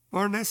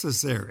 are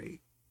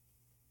necessary.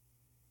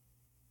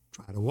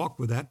 Try to walk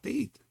with that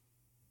feet.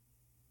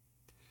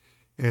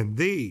 And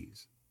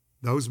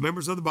those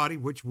members of the body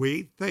which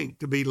we think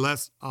to be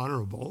less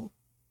honorable,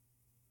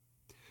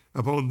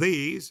 upon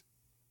these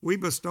we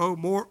bestow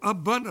more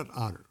abundant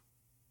honor.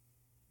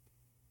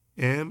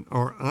 And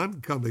our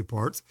uncomely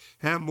parts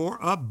have more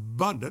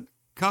abundant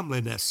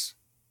comeliness.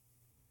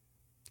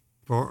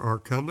 For our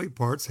comely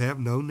parts have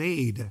no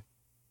need.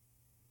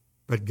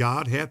 But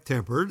God hath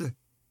tempered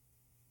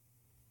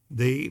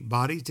the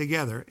body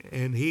together,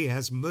 and he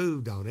has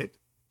moved on it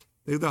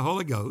through the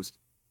Holy Ghost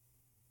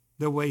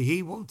the way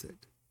he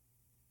wanted.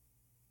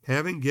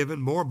 having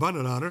given more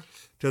abundant honor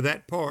to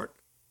that part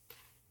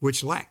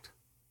which lacked,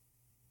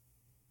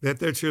 that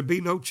there should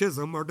be no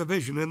schism or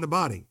division in the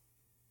body,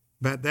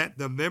 but that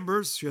the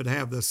members should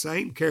have the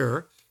same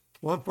care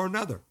one for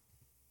another.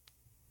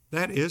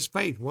 That is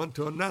faith one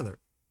to another,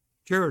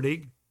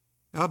 charity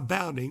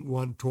abounding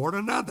one toward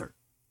another,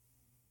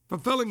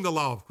 fulfilling the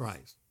law of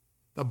Christ,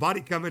 the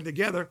body coming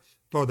together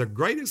for the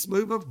greatest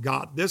move of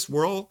God this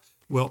world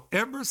will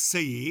ever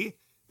see,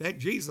 that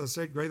Jesus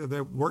said,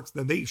 greater works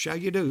than these shall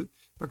you do,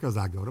 because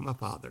I go to my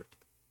Father.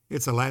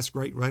 It's the last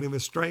great reign of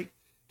his strength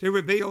to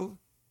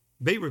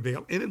be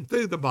revealed in and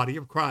through the body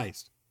of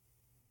Christ.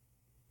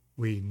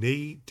 We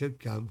need to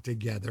come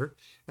together,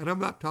 and I'm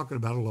not talking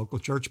about a local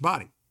church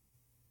body.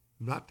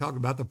 I'm not talking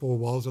about the four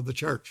walls of the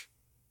church.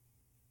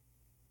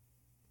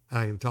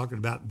 I am talking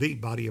about the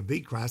body of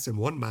the Christ in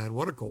one mind,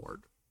 one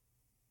accord.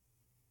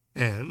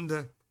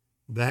 And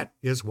that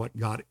is what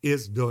God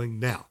is doing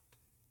now.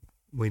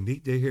 We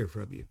need to hear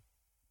from you.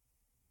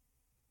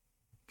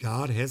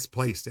 God has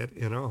placed it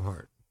in our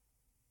heart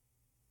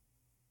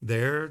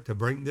there to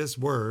bring this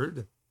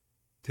word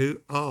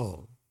to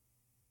all,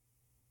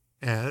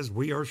 as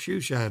we are shoe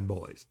shine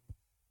boys.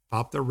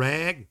 Pop the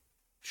rag,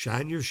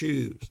 shine your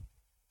shoes.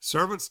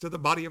 Servants to the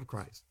body of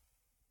Christ.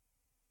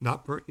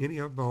 Not for any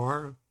of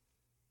our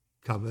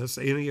covetous,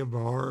 any of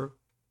our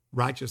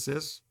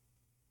righteousness,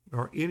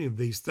 or any of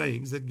these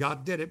things that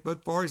God did it,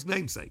 but for his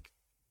name's sake.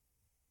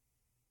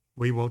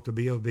 We want to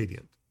be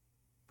obedient,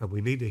 but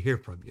we need to hear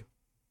from you.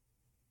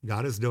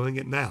 God is doing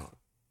it now.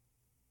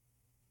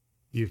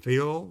 You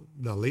feel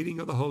the leading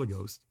of the Holy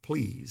Ghost,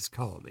 please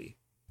call me.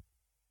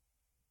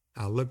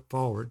 I look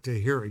forward to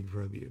hearing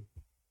from you.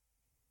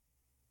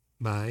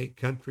 My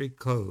country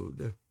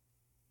code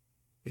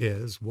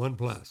is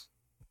 1+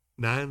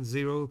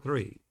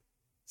 903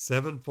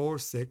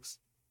 746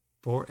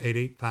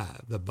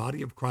 4885. The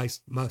body of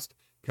Christ must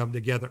come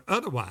together.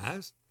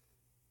 Otherwise,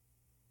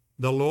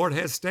 the Lord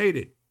has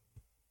stated,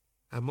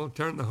 I'm going to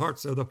turn the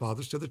hearts of the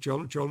fathers to the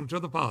children, children to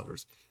the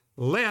fathers,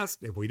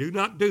 lest, if we do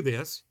not do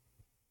this,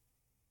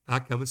 I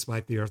come and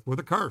smite the earth with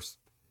a curse.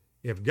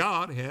 If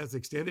God has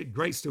extended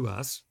grace to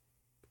us,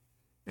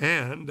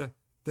 and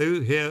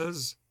through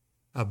his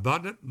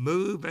abundant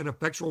move and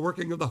effectual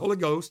working of the Holy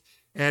Ghost,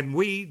 and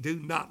we do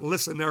not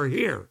listen or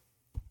hear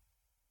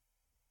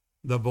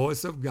the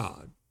voice of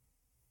God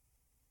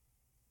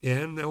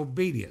in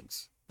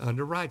obedience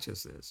unto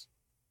righteousness,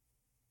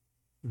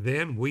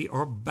 then we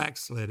are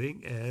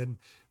backsliding, and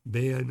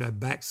being a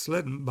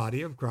backslidden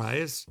body of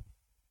Christ,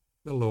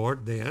 the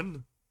Lord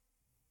then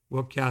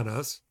will count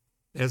us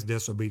as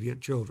disobedient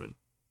children,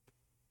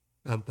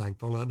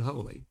 unthankful,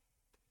 unholy.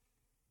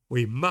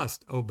 We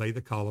must obey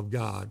the call of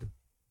God.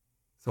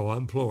 So I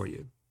implore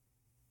you,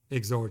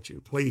 exhort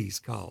you, please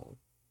call.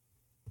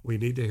 We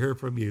need to hear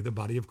from you, the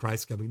body of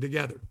Christ coming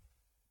together.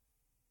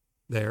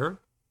 There,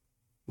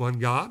 one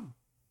God,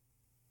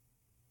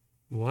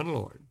 one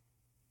Lord,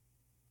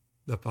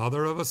 the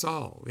Father of us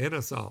all, in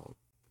us all.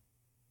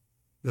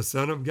 The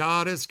Son of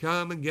God has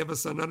come and give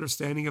us an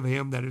understanding of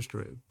him that is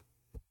true.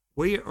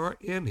 We are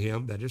in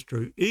him that is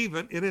true,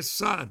 even in his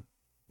Son.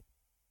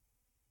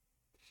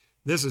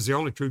 This is the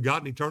only true God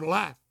and eternal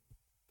life.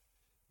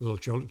 Little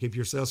children, keep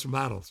yourselves from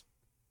idols.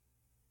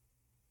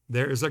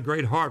 There is a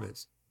great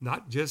harvest,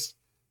 not just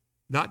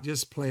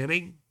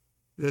planting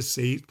the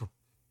seed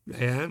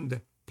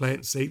and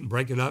plant seed and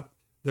breaking up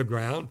the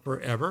ground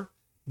forever.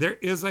 There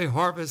is a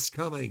harvest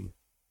coming.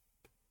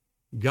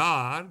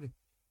 God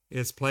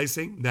is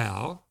placing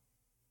now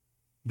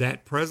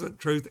that present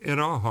truth in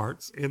our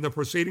hearts in the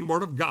preceding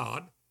word of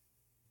God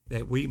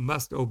that we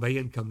must obey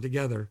and come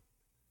together.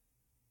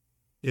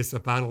 It's the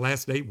final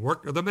last day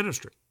work of the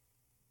ministry.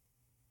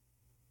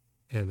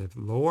 And if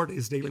the Lord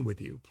is dealing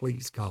with you,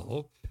 please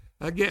call.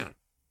 Again,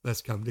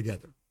 let's come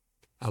together.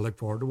 I look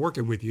forward to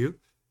working with you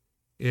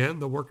in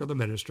the work of the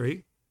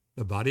ministry,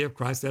 the body of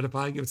Christ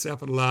edifying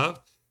itself in love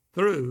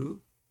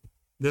through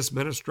this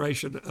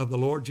ministration of the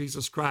Lord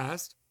Jesus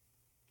Christ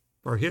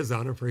for his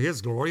honor, for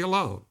his glory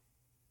alone,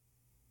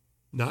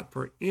 not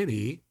for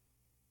any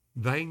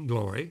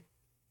vainglory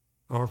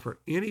or for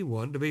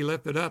anyone to be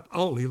lifted up,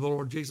 only the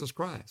Lord Jesus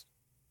Christ.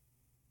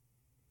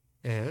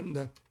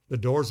 And the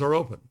doors are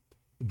open.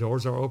 The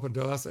doors are open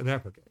to us in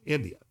Africa,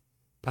 India,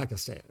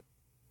 Pakistan,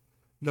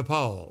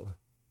 Nepal,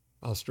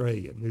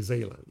 Australia, New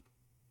Zealand.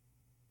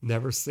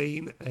 Never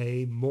seen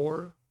a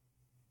more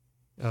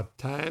of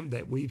time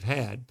that we've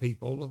had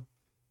people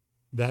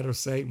that are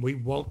saying we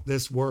want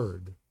this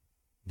word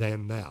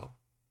than now.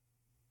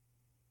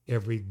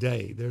 Every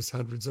day there's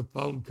hundreds of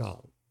phone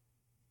calls.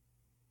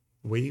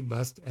 We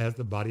must, as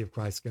the body of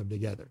Christ, come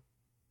together.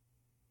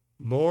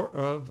 More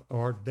of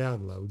our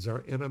downloads are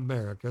in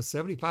America.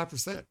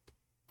 75%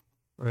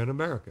 are in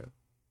America.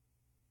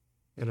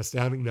 An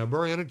astounding number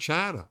are in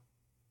China.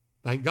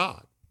 Thank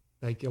God.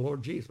 Thank you,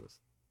 Lord Jesus.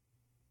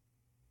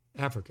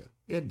 Africa,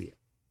 India,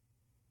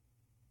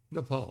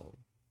 Nepal,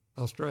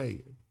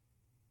 Australia,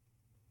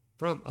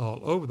 from all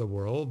over the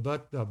world,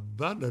 but the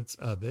abundance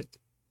of it,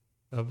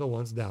 of the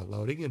ones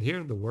downloading and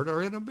hearing the word,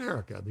 are in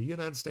America, the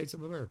United States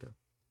of America.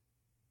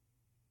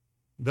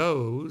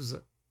 those,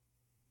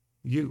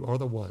 you are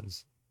the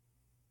ones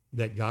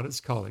that God is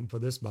calling for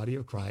this body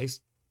of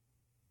Christ.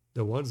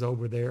 The ones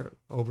over there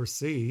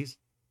overseas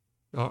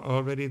are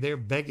already there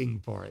begging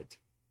for it.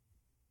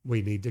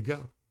 We need to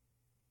go.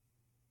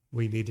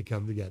 We need to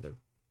come together.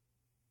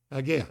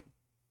 Again,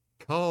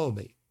 call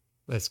me.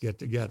 Let's get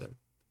together.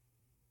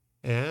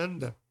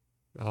 And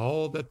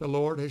all that the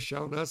Lord has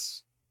shown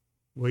us,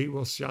 we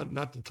will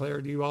not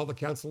declare to you all the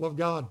counsel of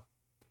God.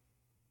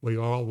 We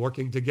are all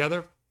working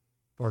together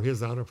for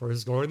his honor, for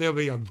his glory. There'll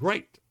be a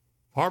great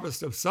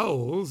harvest of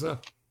souls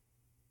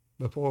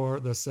before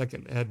the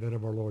second advent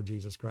of our Lord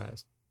Jesus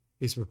Christ.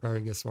 He's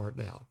preparing us for it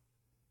now.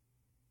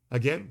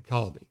 Again,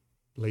 call me.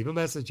 Leave a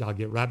message. I'll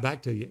get right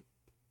back to you.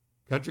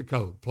 Country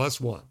code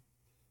 +1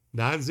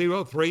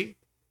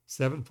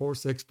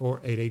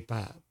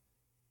 903-746-4885.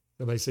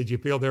 Somebody said, you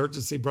feel the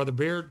urgency, Brother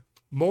Beard?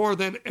 More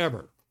than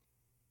ever.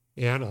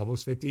 In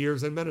almost 50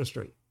 years in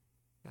ministry,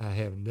 I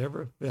have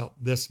never felt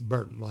this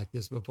burden like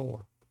this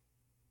before.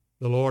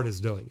 The Lord is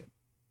doing it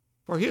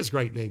for his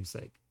great name's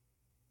sake.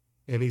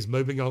 And he's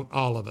moving on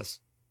all of us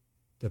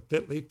to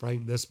fitly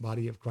frame this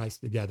body of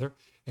Christ together,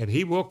 and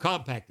he will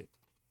compact it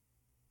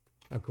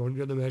according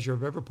to the measure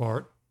of every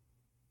part,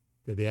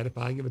 to the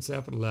edifying of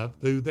itself in love,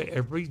 through the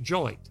every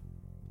joint,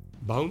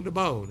 bone to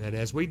bone. And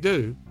as we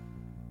do,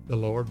 the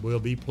Lord will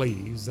be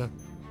pleased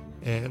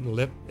and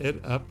lift it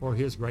up for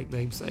his great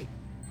name's sake,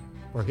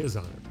 for his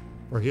honor,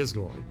 for his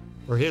glory,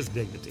 for his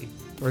dignity,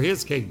 for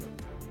his kingdom.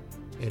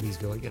 And he's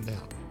doing it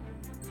now.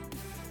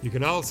 You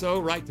can also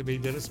write to me,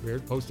 Dennis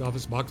Beard, Post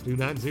Office Box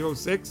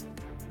 2906,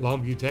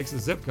 Longview,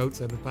 Texas, zip code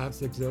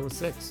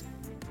 75606.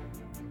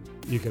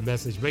 You can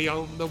message me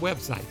on the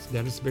websites,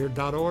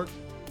 dennisbeard.org,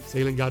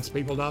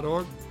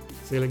 sealinggodspeople.org,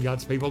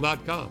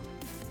 sealinggodspeople.com.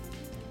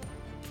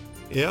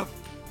 If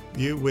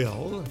you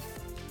will,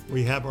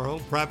 we have our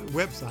own private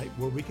website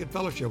where we can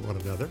fellowship one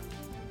another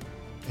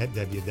at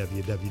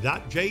www.jcic.tv.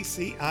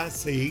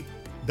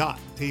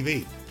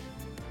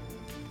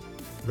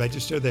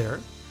 Register there.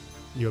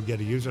 You'll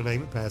get a username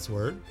and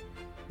password,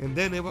 and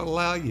then it will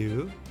allow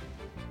you,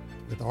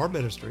 with our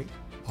ministry,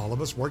 all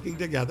of us working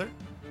together,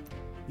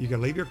 you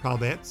can leave your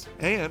comments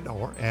and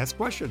or ask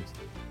questions.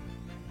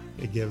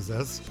 It gives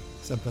us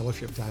some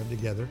fellowship time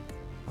together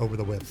over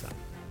the website.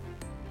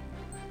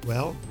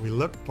 Well, we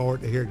look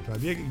forward to hearing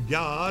from you.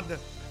 God,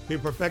 to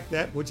perfect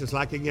that which is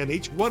lacking in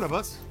each one of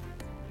us,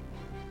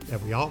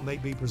 that we all may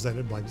be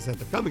presented blameless at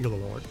the coming of the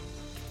Lord,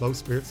 both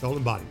spirit, soul,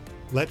 and body.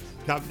 Let's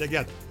come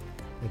together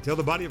until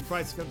the body of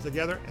Christ comes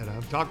together, and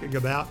I'm talking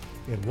about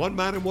in one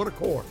mind and one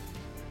accord,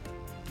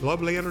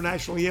 globally,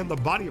 internationally, in the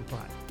body of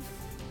Christ.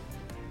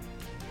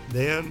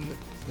 Then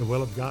the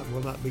will of God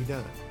will not be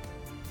done.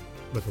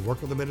 But the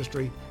work of the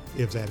ministry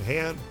is at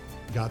hand.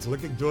 God's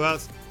looking to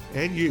us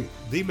and you,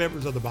 the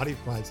members of the body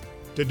of Christ,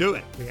 to do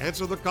it, to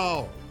answer the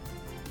call.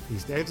 He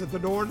stands at the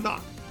door and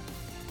knocks.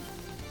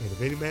 And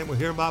if any man will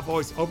hear my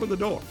voice, open the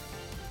door.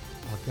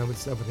 I'll come and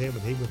sup with him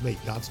and he with me.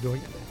 God's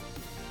doing it now.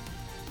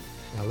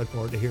 I look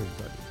forward to hearing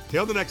from you.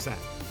 Till the next time,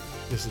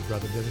 this is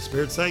Brother Dennis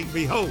Beard saying,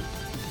 behold,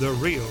 the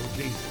real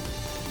Jesus.